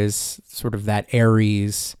tarot is sort of that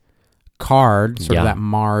Aries card, sort of that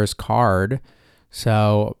Mars card.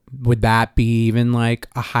 So would that be even like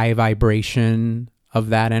a high vibration of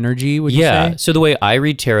that energy, would you say? So the way I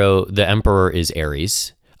read tarot, the Emperor is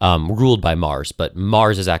Aries, ruled by Mars, but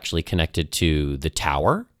Mars is actually connected to the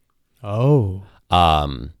Tower. Oh.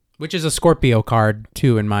 Which is a Scorpio card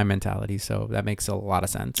too in my mentality, so that makes a lot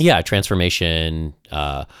of sense. Yeah, transformation.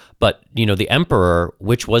 But the Emperor,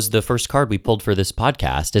 which was the first card we pulled for this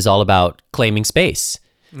podcast, is all about claiming space,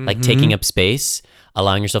 like taking up space,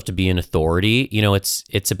 allowing yourself to be an authority.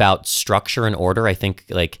 It's about structure and order. I think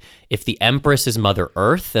like if the Empress is Mother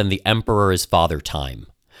Earth, then the Emperor is Father Time.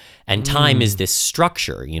 And time is this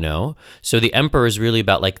structure, So the Emperor is really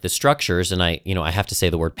about like the structures, and I have to say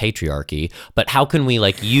the word patriarchy, but how can we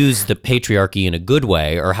like use the patriarchy in a good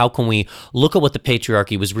way, or how can we look at what the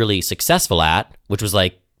patriarchy was really successful at, which was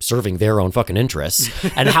like serving their own fucking interests,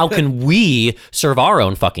 and how can we serve our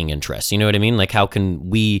own fucking interests? You know what I mean? Like how can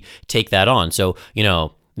we take that on? So,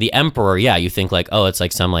 the Emperor, you think like, oh, it's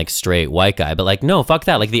like some like straight white guy, but like, no, fuck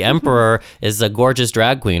that. Like the Emperor is a gorgeous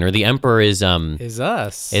drag queen, or the Emperor is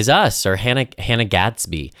us, or Hannah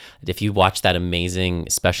Gadsby. If you watch that amazing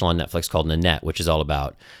special on Netflix called Nanette, which is all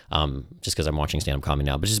about, just because I'm watching stand-up comedy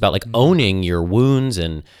now, but just about like owning your wounds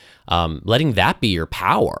and letting that be your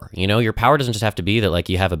power. Your power doesn't just have to be that like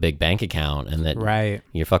you have a big bank account and that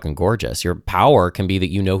you're fucking gorgeous. Your power can be that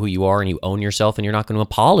you know who you are and you own yourself and you're not going to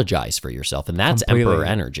apologize for yourself. And that's completely Emperor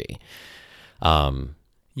energy.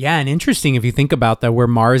 Yeah, and interesting if you think about that, we're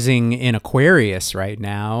Marsing in Aquarius right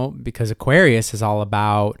now, because Aquarius is all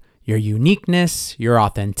about your uniqueness, your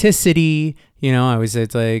authenticity.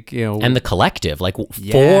 It's like, and the collective, like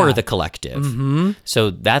for the collective. Mm-hmm.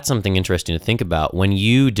 So that's something interesting to think about. When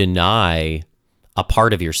you deny a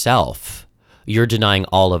part of yourself, you're denying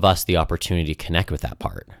all of us the opportunity to connect with that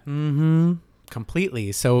part. Mm-hmm.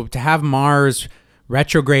 Completely. So to have Mars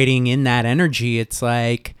retrograding in that energy, it's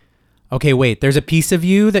like, okay, wait, there's a piece of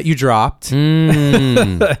you that you dropped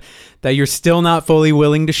that you're still not fully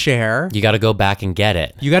willing to share. You got to go back and get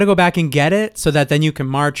it. You got to go back and get it so that then you can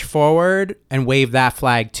march forward and wave that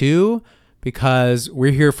flag too, because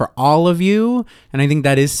we're here for all of you. And I think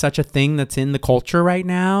that is such a thing that's in the culture right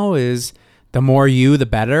now, is the more you, the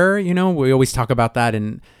better. We always talk about that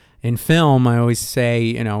in film. I always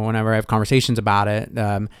say, whenever I have conversations about it,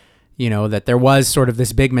 that there was sort of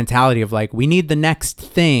this big mentality of like, we need the next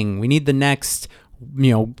thing. We need the next,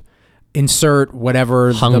 insert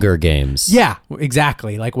whatever. Hunger Games. Yeah,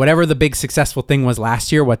 exactly. Like whatever the big successful thing was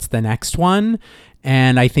last year, what's the next one?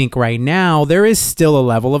 And I think right now there is still a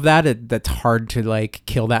level of that that's hard to like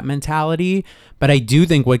kill that mentality. But I do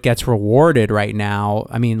think what gets rewarded right now,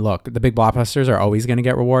 I mean, look, the big blockbusters are always going to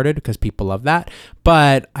get rewarded because people love that.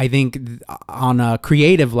 But I think on a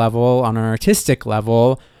creative level, on an artistic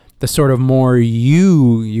level, the sort of more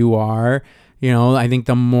you are, I think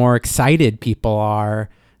the more excited people are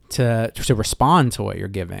to respond to what you're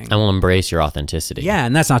giving. And will embrace your authenticity. Yeah,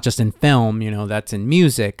 and that's not just in film, that's in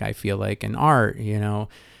music, I feel like, in art,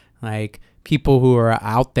 like people who are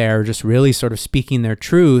out there just really sort of speaking their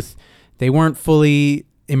truth, they weren't fully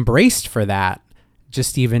embraced for that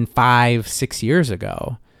just even 5-6 years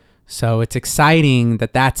ago. So it's exciting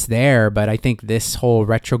that that's there, but I think this whole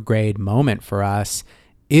retrograde moment for us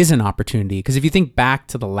is an opportunity. Because if you think back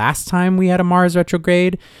to the last time we had a Mars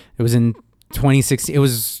retrograde, it was in 2016. It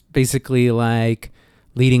was basically like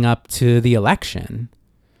leading up to the election.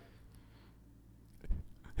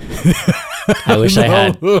 I wish I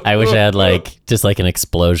had like just like an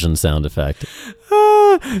explosion sound effect.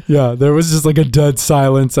 Yeah, there was just like a dead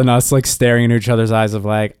silence and us like staring into each other's eyes of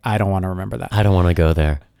like, I don't want to remember that. I don't want to go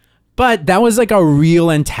there. But that was like a real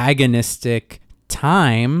antagonistic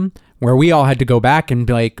time where we all had to go back and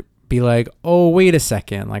be like, oh, wait a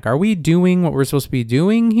second. Like, are we doing what we're supposed to be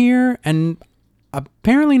doing here? And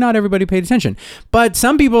apparently not everybody paid attention. But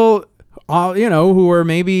some people, who were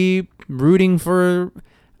maybe rooting for,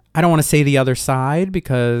 I don't want to say the other side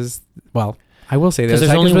because, well, I will say the other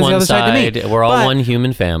side because there's only one side. We're all one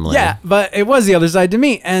human family. Yeah, but it was the other side to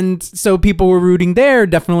me. And so people were rooting there,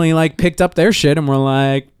 definitely like picked up their shit and were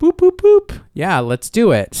like, boop, boop, boop. Yeah, let's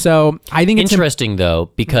do it. So I think it's interesting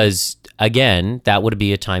though, because again, that would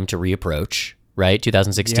be a time to reapproach, right?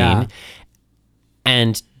 2016. Yeah.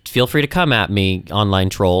 And feel free to come at me, online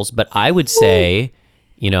trolls, but I would say,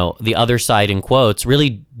 the other side in quotes,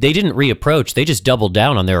 really, they didn't reapproach. They just doubled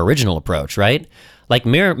down on their original approach, right? Like,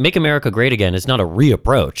 Make America Great Again is not a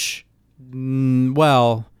reapproach.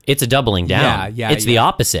 Well, it's a doubling down. Yeah. It's the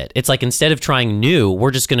opposite. It's like, instead of trying new,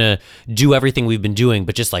 we're just going to do everything we've been doing,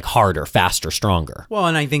 but just like harder, faster, stronger. Well,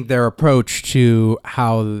 and I think their approach to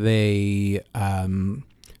how they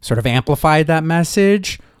sort of amplified that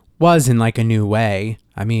message was in like a new way.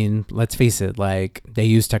 I mean, let's face it, like they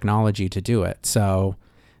use technology to do it. So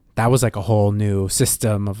that was like a whole new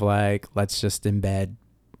system of like, let's just embed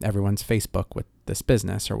everyone's Facebook with this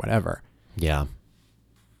business or whatever. Yeah.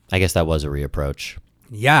 I guess that was a reapproach.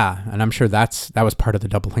 Yeah. And I'm sure that was part of the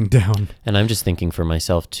doubling down. And I'm just thinking for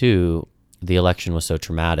myself too, the election was so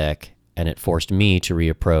traumatic and it forced me to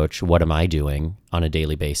reapproach what am I doing on a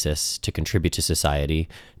daily basis to contribute to society,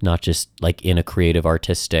 not just like in a creative,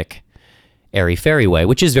 artistic, airy-fairy way,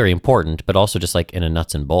 which is very important, but also just like in a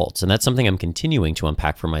nuts and bolts. And that's something I'm continuing to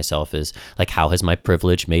unpack for myself is like, how has my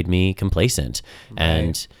privilege made me complacent? Right.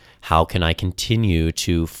 And how can I continue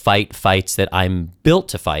to fight fights that I'm built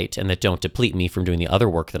to fight and that don't deplete me from doing the other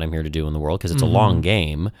work that I'm here to do in the world? Because it's a long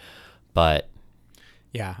game, but...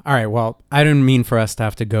 Yeah. All right. Well, I didn't mean for us to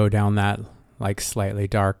have to go down that like slightly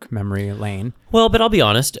dark memory lane. Well, but I'll be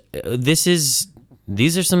honest,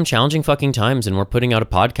 these are some challenging fucking times, and we're putting out a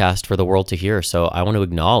podcast for the world to hear. So I want to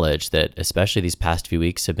acknowledge that especially these past few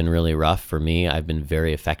weeks have been really rough for me. I've been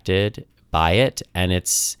very affected by it, and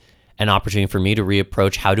it's an opportunity for me to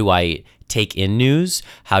reapproach how do I take in news?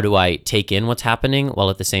 How do I take in what's happening while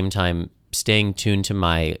at the same time staying tuned to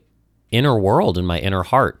my inner world and my inner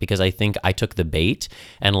heart? Because I think I took the bait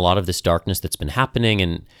and a lot of this darkness that's been happening,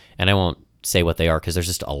 and I won't say what they are because there's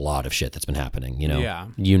just a lot of shit that's been happening, Yeah.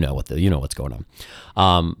 You know what's going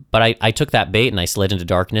on. But I took that bait and I slid into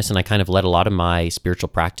darkness, and I kind of let a lot of my spiritual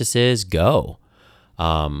practices go.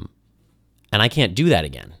 And I can't do that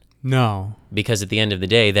again. No. Because at the end of the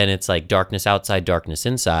day, then it's like darkness outside, darkness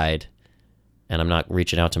inside, and I'm not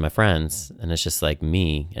reaching out to my friends, and it's just like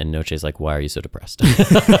me, and Noche's like, why are you so depressed?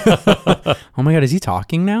 Oh my God, is he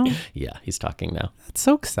talking now? Yeah, he's talking now. That's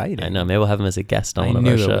so exciting. I know, maybe we'll have him as a guest on one of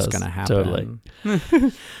our shows. I knew it was going to happen.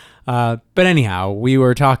 Totally. But anyhow, we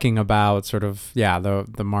were talking about sort of,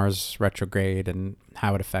 the Mars retrograde and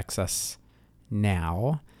how it affects us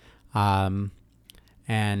now.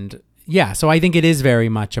 And yeah, so I think it is very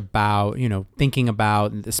much about, thinking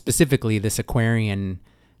about specifically this Aquarian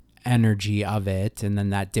energy of it, and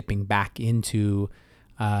then that dipping back into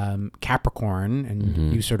Capricorn,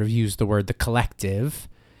 and you sort of use the word the collective.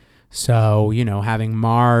 So, having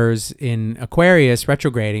Mars in Aquarius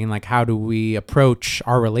retrograding, like how do we approach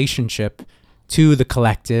our relationship to the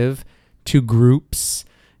collective, to groups,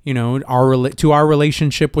 to our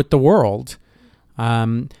relationship with the world.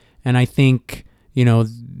 And I think,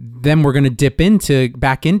 then we're going to dip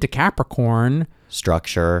back into Capricorn.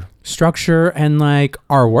 Structure And like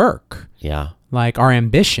our work. Yeah. Like our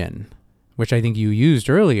ambition, which I think you used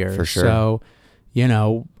earlier. For sure.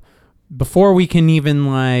 So, before we can even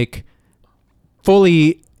like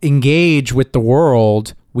fully engage with the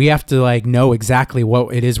world, we have to like know exactly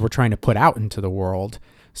what it is we're trying to put out into the world.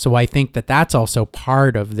 So I think that that's also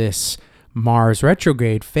part of this Mars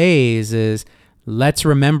retrograde phase is let's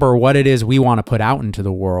remember what it is we want to put out into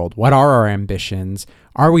the world. What are our ambitions?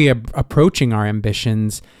 Are we approaching our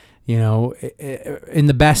ambitions, in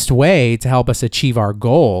the best way to help us achieve our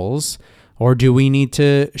goals? Or do we need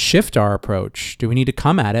to shift our approach? Do we need to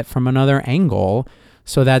come at it from another angle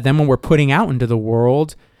so that then when we're putting out into the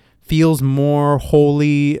world feels more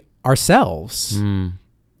wholly ourselves,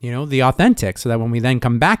 the authentic, so that when we then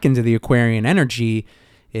come back into the Aquarian energy,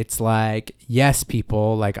 it's like, yes,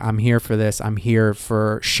 people, like I'm here for this. I'm here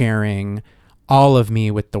for sharing all of me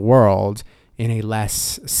with the world in a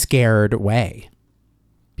less scared way.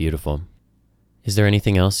 Beautiful. Is there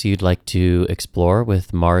anything else you'd like to explore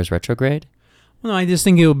with Mars retrograde? Well, I just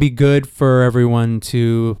think it would be good for everyone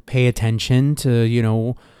to pay attention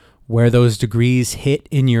to, where those degrees hit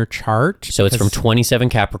in your chart. So it's from 27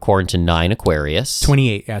 Capricorn to 9 Aquarius.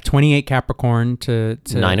 28, yeah. 28 Capricorn to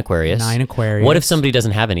 9 Aquarius. 9 Aquarius. What if somebody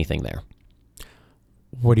doesn't have anything there?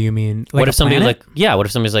 What do you mean? What if somebody's planet? what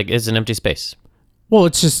if somebody's like, it's an empty space? Well,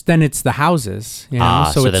 it's just, then it's the houses.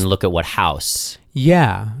 So then look at what house.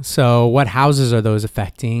 Yeah. So what houses are those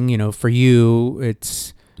affecting? For you,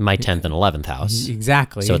 it's... My 10th and 11th house.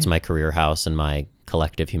 Exactly. So it's my career house and my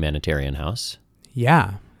collective humanitarian house.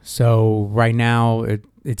 Yeah. So right now,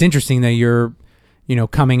 it's interesting that you're,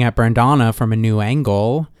 coming at Brandana from a new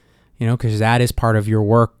angle, because that is part of your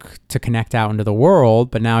work to connect out into the world.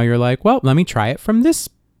 But now you're like, well, let me try it from this,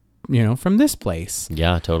 from this place.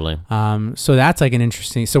 Yeah, totally. So that's like an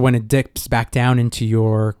interesting, so when it dips back down into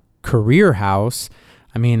your career house,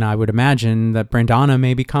 I would imagine that Brandana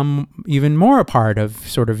may become even more a part of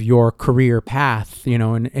sort of your career path,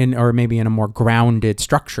 or maybe in a more grounded,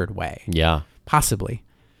 structured way. Yeah. Possibly.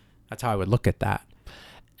 That's how I would look at that.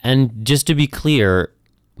 And just to be clear,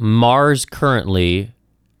 Mars currently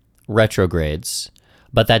retrogrades,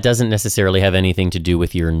 but that doesn't necessarily have anything to do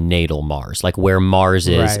with your natal Mars, like where Mars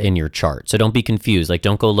is in your chart. So don't be confused. Like,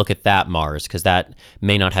 don't go look at that Mars, because that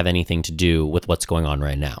may not have anything to do with what's going on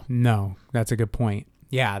right now. No, that's a good point.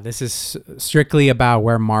 Yeah, this is strictly about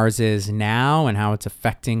where Mars is now and how it's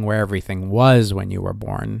affecting where everything was when you were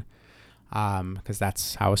born, because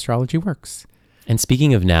that's how astrology works. And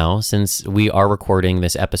speaking of now, since we are recording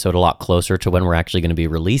this episode a lot closer to when we're actually going to be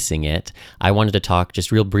releasing it, I wanted to talk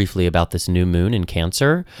just real briefly about this new moon in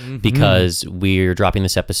Cancer, because we're dropping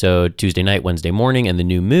this episode Tuesday night, Wednesday morning, and the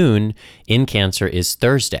new moon in Cancer is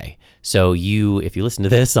Thursday. So if you listen to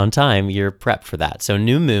this on time, you're prepped for that. So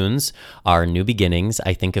new moons are new beginnings.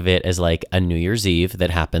 I think of it as like a New Year's Eve that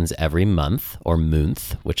happens every month, or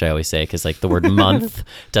month, which I always say, because like the word month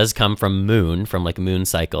does come from moon, from like moon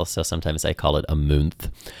cycle. So sometimes I call it a month.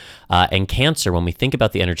 And Cancer, when we think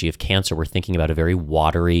about the energy of Cancer, we're thinking about a very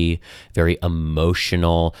watery, very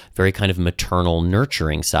emotional, very kind of maternal,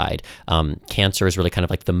 nurturing side. Cancer is really kind of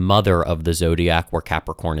like the mother of the zodiac, where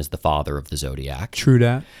Capricorn is the father of the zodiac. True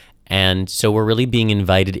that. And so we're really being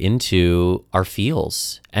invited into our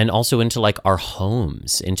feels, and also into like our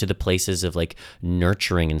homes, into the places of like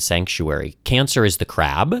nurturing and sanctuary. Cancer is the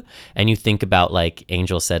crab, and you think about, like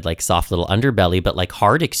Angel said, like soft little underbelly, but like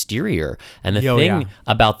hard exterior. And the thing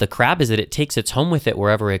about the crab is that it takes its home with it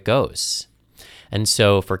wherever it goes. And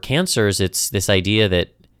so for Cancers, it's this idea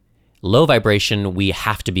that low vibration, we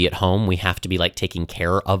have to be at home. We have to be like taking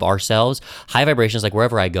care of ourselves. High vibration is like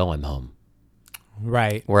wherever I go, I'm home.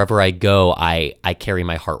 Right. Wherever I go, I carry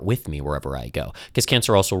my heart with me wherever I go. Because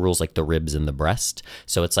Cancer also rules like the ribs and the breast.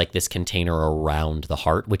 So it's like this container around the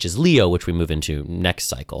heart, which is Leo, which we move into next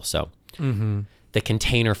cycle. So the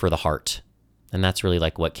container for the heart. And that's really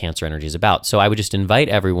like what Cancer energy is about. So I would just invite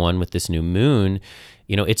everyone with this new moon,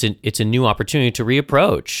 it's a new opportunity to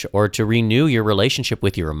reapproach or to renew your relationship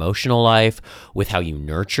with your emotional life, with how you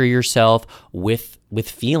nurture yourself, with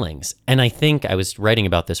feelings. And I think I was writing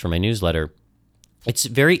about this for my newsletter. It's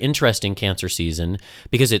very interesting, Cancer season,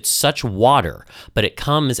 because it's such water, but it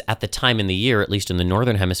comes at the time in the year, at least in the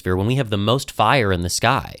northern hemisphere, when we have the most fire in the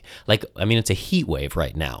sky. It's a heat wave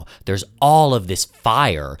right now. There's all of this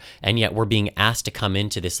fire, and yet we're being asked to come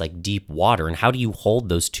into this like deep water. And how do you hold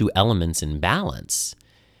those two elements in balance?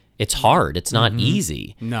 It's hard. It's not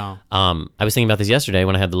easy. No. I was thinking about this yesterday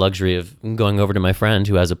when I had the luxury of going over to my friend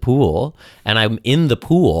who has a pool, and I'm in the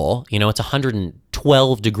pool. It's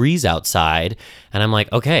 112 degrees outside, and I'm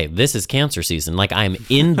like, okay, this is Cancer season. Like, I'm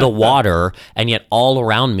in the water, and yet all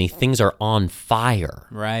around me, things are on fire.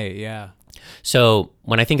 Right, yeah. So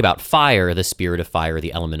when I think about fire, the spirit of fire,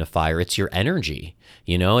 the element of fire, it's your energy.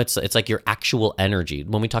 It's like your actual energy.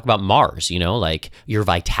 When we talk about Mars, like your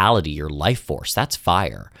vitality, your life force, that's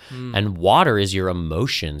fire. And water is your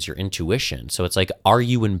emotions, your intuition. So it's like, are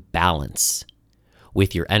you in balance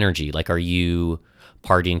with your energy? Like, are you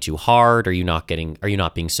partying too hard? Are you not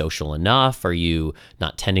being social enough? Are you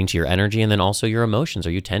not tending to your energy? And then also your emotions.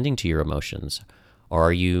 Are you tending to your emotions, or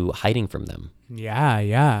are you hiding from them?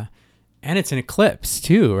 Yeah. And it's an eclipse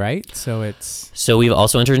too, right? So we've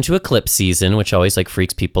also entered into eclipse season, which always like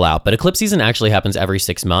freaks people out. But eclipse season actually happens every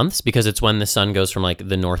 6 months because it's when the sun goes from like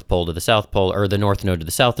the North Pole to the South Pole, or the North Node to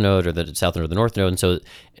the South Node, or the South Node to the North Node. And so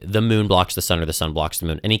the moon blocks the sun, or the sun blocks the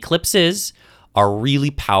moon. And eclipses are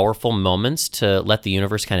really powerful moments to let the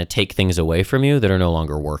universe kind of take things away from you that are no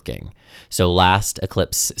longer working. So last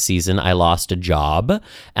eclipse season, I lost a job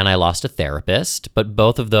and I lost a therapist, but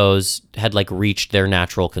both of those had like reached their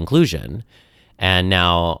natural conclusion. And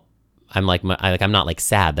now I'm like, I'm not like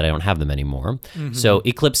sad that I don't have them anymore. Mm-hmm. So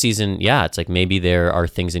eclipse season, yeah, it's like maybe there are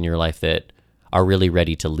things in your life that are really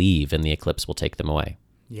ready to leave and the eclipse will take them away.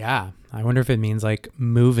 Yeah. I wonder if it means like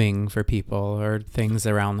moving for people or things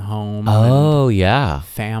around home. Oh, yeah.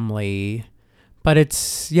 Family. But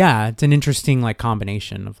it's an interesting like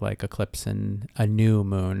combination of like eclipse and a new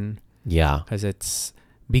moon. Yeah. Because it's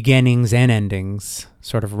beginnings and endings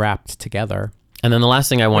sort of wrapped together. And then the last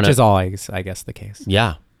thing I want to... Which is always, I guess, the case.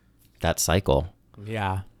 Yeah. That cycle.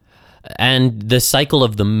 Yeah. And the cycle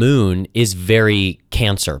of the moon is very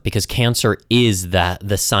Cancer, because Cancer is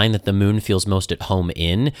the sign that the moon feels most at home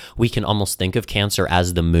in. We can almost think of Cancer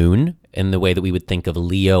as the moon in the way that we would think of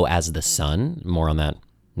Leo as the sun. More on that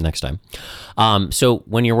next time. So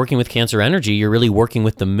when you're working with Cancer energy, you're really working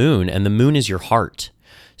with the moon, and the moon is your heart.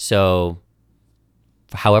 So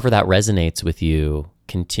however that resonates with you,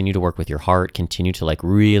 continue to work with your heart, continue to like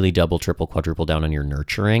really double, triple, quadruple down on your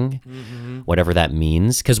nurturing, whatever that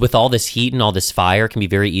means. Because with all this heat and all this fire, it can be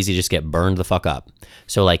very easy to just get burned the fuck up.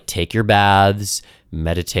 So like take your baths,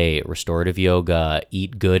 meditate, restorative yoga,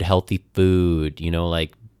 eat good, healthy food,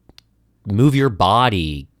 like move your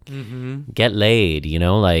body, get laid,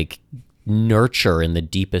 like nurture in the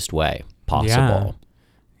deepest way possible.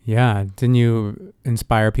 Yeah. Didn't you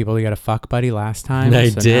inspire people to get a fuck buddy last time? I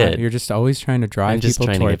did. You're just always trying to drive people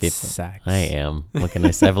towards sex. I am. What can I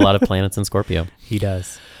say? I have a lot of planets in Scorpio. He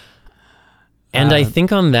does. And I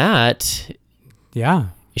think on that,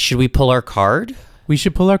 should we pull our card? We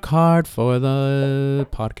should pull our card for the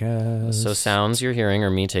podcast. So sounds you're hearing are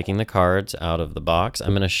me taking the cards out of the box.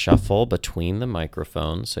 I'm going to shuffle between the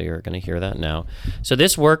microphones, so you're going to hear that now. So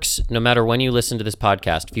this works no matter when you listen to this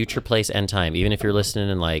podcast, future, place, and time. Even if you're listening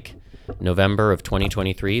in like November of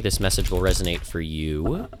 2023, this message will resonate for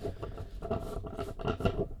you.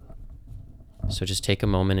 So just take a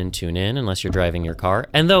moment and tune in, unless you're driving your car.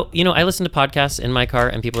 And though, I listen to podcasts in my car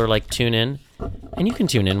and people are like, tune in. And you can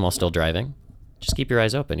tune in while still driving. Just keep your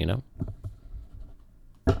eyes open,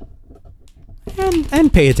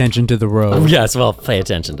 And pay attention to the road. Yes, well, pay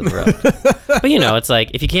attention to the road. But, it's like,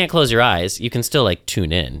 if you can't close your eyes, you can still, like,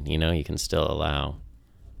 tune in, you can still allow.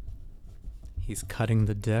 He's cutting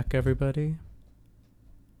the deck, everybody. I'm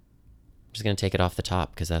just going to take it off the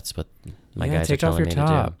top, because that's what my guys are take off telling your me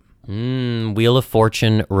top. to do. Wheel of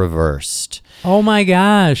Fortune reversed. Oh, my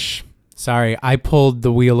gosh. Sorry, I pulled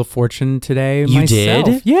the Wheel of Fortune today myself. You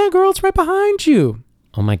did? Yeah, girl, it's right behind you.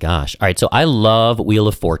 Oh my gosh. All right, so I love Wheel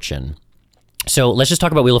of Fortune. So let's just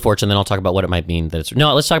talk about Wheel of Fortune, then I'll talk about what it might mean that it's...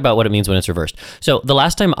 No, let's talk about what it means when it's reversed. So the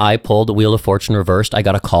last time I pulled the Wheel of Fortune reversed, I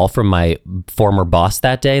got a call from my former boss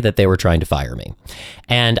that day that they were trying to fire me.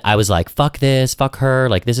 And I was like, fuck this, fuck her,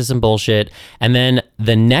 like this is some bullshit. And then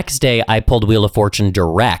the next day I pulled Wheel of Fortune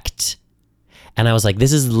direct. And I was like,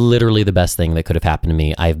 this is literally the best thing that could have happened to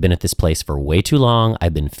me. I've been at this place for way too long.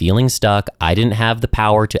 I've been feeling stuck. I didn't have the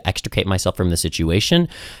power to extricate myself from the situation.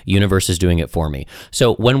 Universe is doing it for me.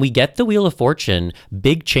 So when we get the Wheel of Fortune,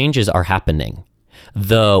 big changes are happening.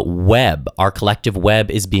 The web, our collective web,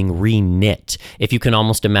 is being re-knit. If you can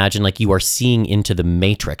almost imagine like you are seeing into the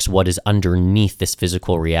matrix, what is underneath this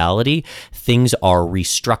physical reality, things are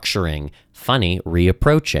restructuring,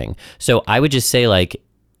 reapproaching. So I would just say like,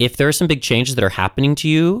 if there are some big changes that are happening to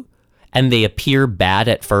you and they appear bad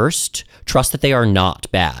at first, trust that they are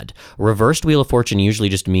not bad. Reversed Wheel of Fortune usually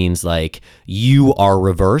just means like you are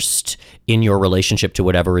reversed in your relationship to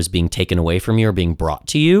whatever is being taken away from you or being brought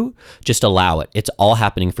to you. Just allow it. It's all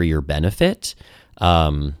happening for your benefit.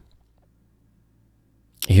 Here's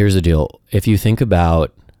the deal. If you think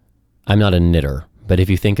about, I'm not a knitter, but if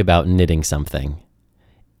you think about knitting something,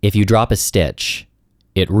 if you drop a stitch,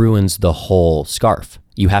 it ruins the whole scarf.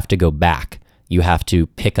 You have to go back. You have to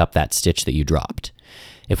pick up that stitch that you dropped.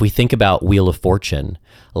 If we think about Wheel of Fortune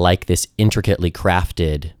like this intricately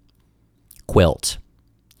crafted quilt,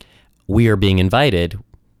 we are being invited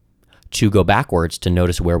to go backwards to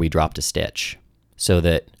notice where we dropped a stitch,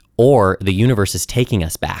 or the universe is taking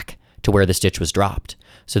us back to where the stitch was dropped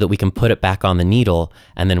so that we can put it back on the needle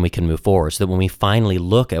and then we can move forward, so that when we finally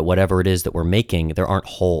look at whatever it is that we're making, there aren't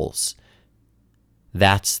holes.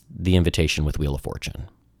 That's the invitation with Wheel of Fortune.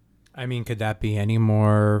 I mean, could that be any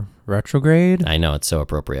more retrograde? I know, it's so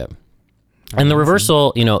appropriate. And the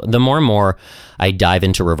reversal, the more and more I dive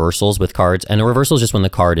into reversals with cards, and a reversal is just when the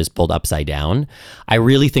card is pulled upside down. I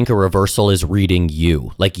really think a reversal is reading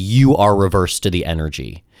you, like you are reversed to the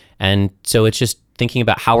energy. And so it's just thinking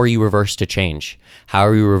about, how are you reversed to change? How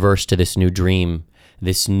are you reversed to this new dream,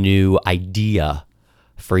 this new idea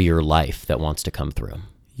for your life that wants to come through?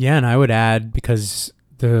 Yeah, and I would add, because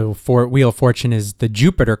the Wheel of Fortune is the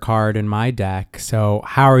Jupiter card in my deck. So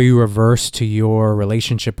how are you reversed to your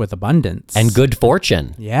relationship with abundance? And good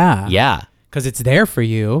fortune. Yeah. Yeah. Because it's there for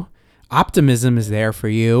you. Optimism is there for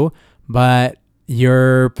you, but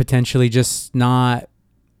you're potentially just not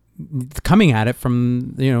coming at it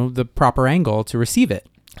from, the proper angle to receive it.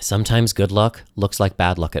 Sometimes good luck looks like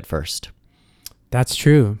bad luck at first. That's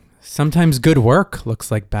true. Sometimes good work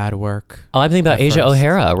looks like bad work. Oh, I'm thinking about Asia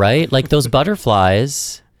O'Hara, right? Like those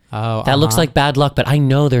butterflies. That looks like bad luck, but I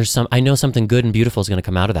know something good and beautiful is going to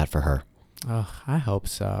come out of that for her. Oh, I hope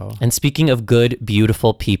so. And speaking of good,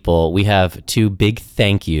 beautiful people, we have 2 big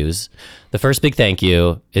thank yous. The first big thank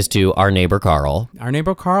you is to our neighbor Carl. Our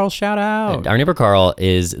neighbor Carl, shout out. Our neighbor Carl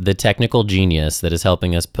is the technical genius that is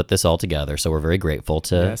helping us put this all together. So we're very grateful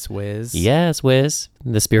to... Yes, Wiz. Yes, Wiz.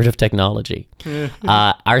 The spirit of technology.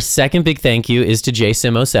 Our second big thank you is to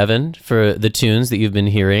JSim07 for the tunes that you've been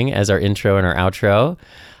hearing as our intro and our outro.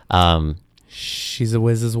 She's a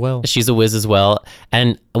whiz as well. She's a whiz as well.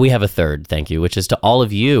 And we have a third thank you, which is to all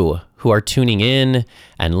of you who are tuning in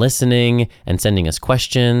and listening and sending us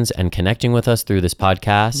questions and connecting with us through this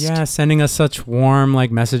podcast. Yeah, sending us such warm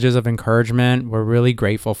messages of encouragement. We're really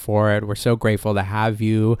grateful for it. We're so grateful to have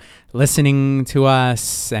you listening to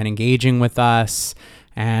us and engaging with us.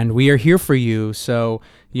 And we are here for you. So,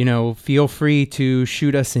 feel free to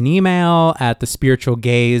shoot us an email at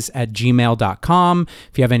thespiritualgaze@gmail.com.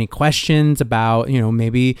 If you have any questions about,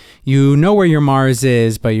 maybe where your Mars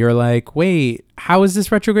is, but you're like, wait, how is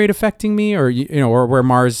this retrograde affecting me? Or, or where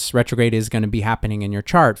Mars retrograde is going to be happening in your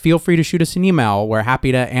chart. Feel free to shoot us an email. We're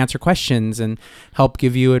happy to answer questions and help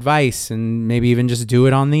give you advice and maybe even just do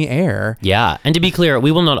it on the air. Yeah. And to be clear,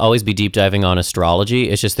 we will not always be deep diving on astrology.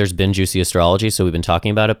 It's just there's been juicy astrology, so we've been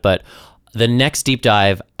talking about it. But the next deep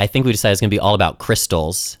dive, I think we decided is going to be all about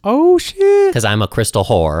crystals. Oh, shit. Because I'm a crystal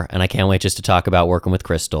whore, and I can't wait just to talk about working with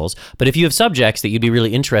crystals. But if you have subjects that you'd be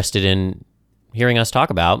really interested in hearing us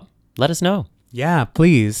talk about, let us know. Yeah,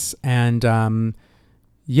 please. And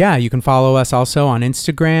you can follow us also on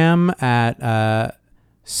Instagram at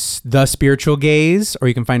The Spiritual Gaze, or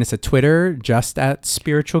you can find us at Twitter just at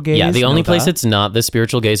Spiritual Gaze. Yeah, the only place it's not The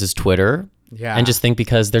Spiritual Gaze is Twitter. Yeah. And just think,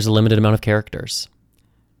 because there's a limited amount of characters.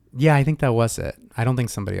 Yeah, I think that was it. I don't think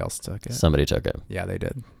somebody else took it. Somebody took it. Yeah, they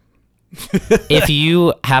did. If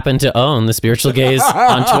you happen to own The Spiritual Gaze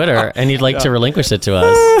on Twitter and you'd like to relinquish it to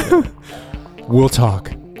us, we'll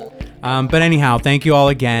talk. But anyhow, thank you all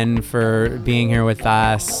again for being here with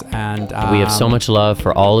us. And we have so much love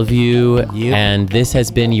for all of you. Yep. And this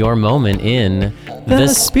has been your moment in The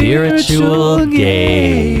Spiritual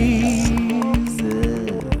Gaze.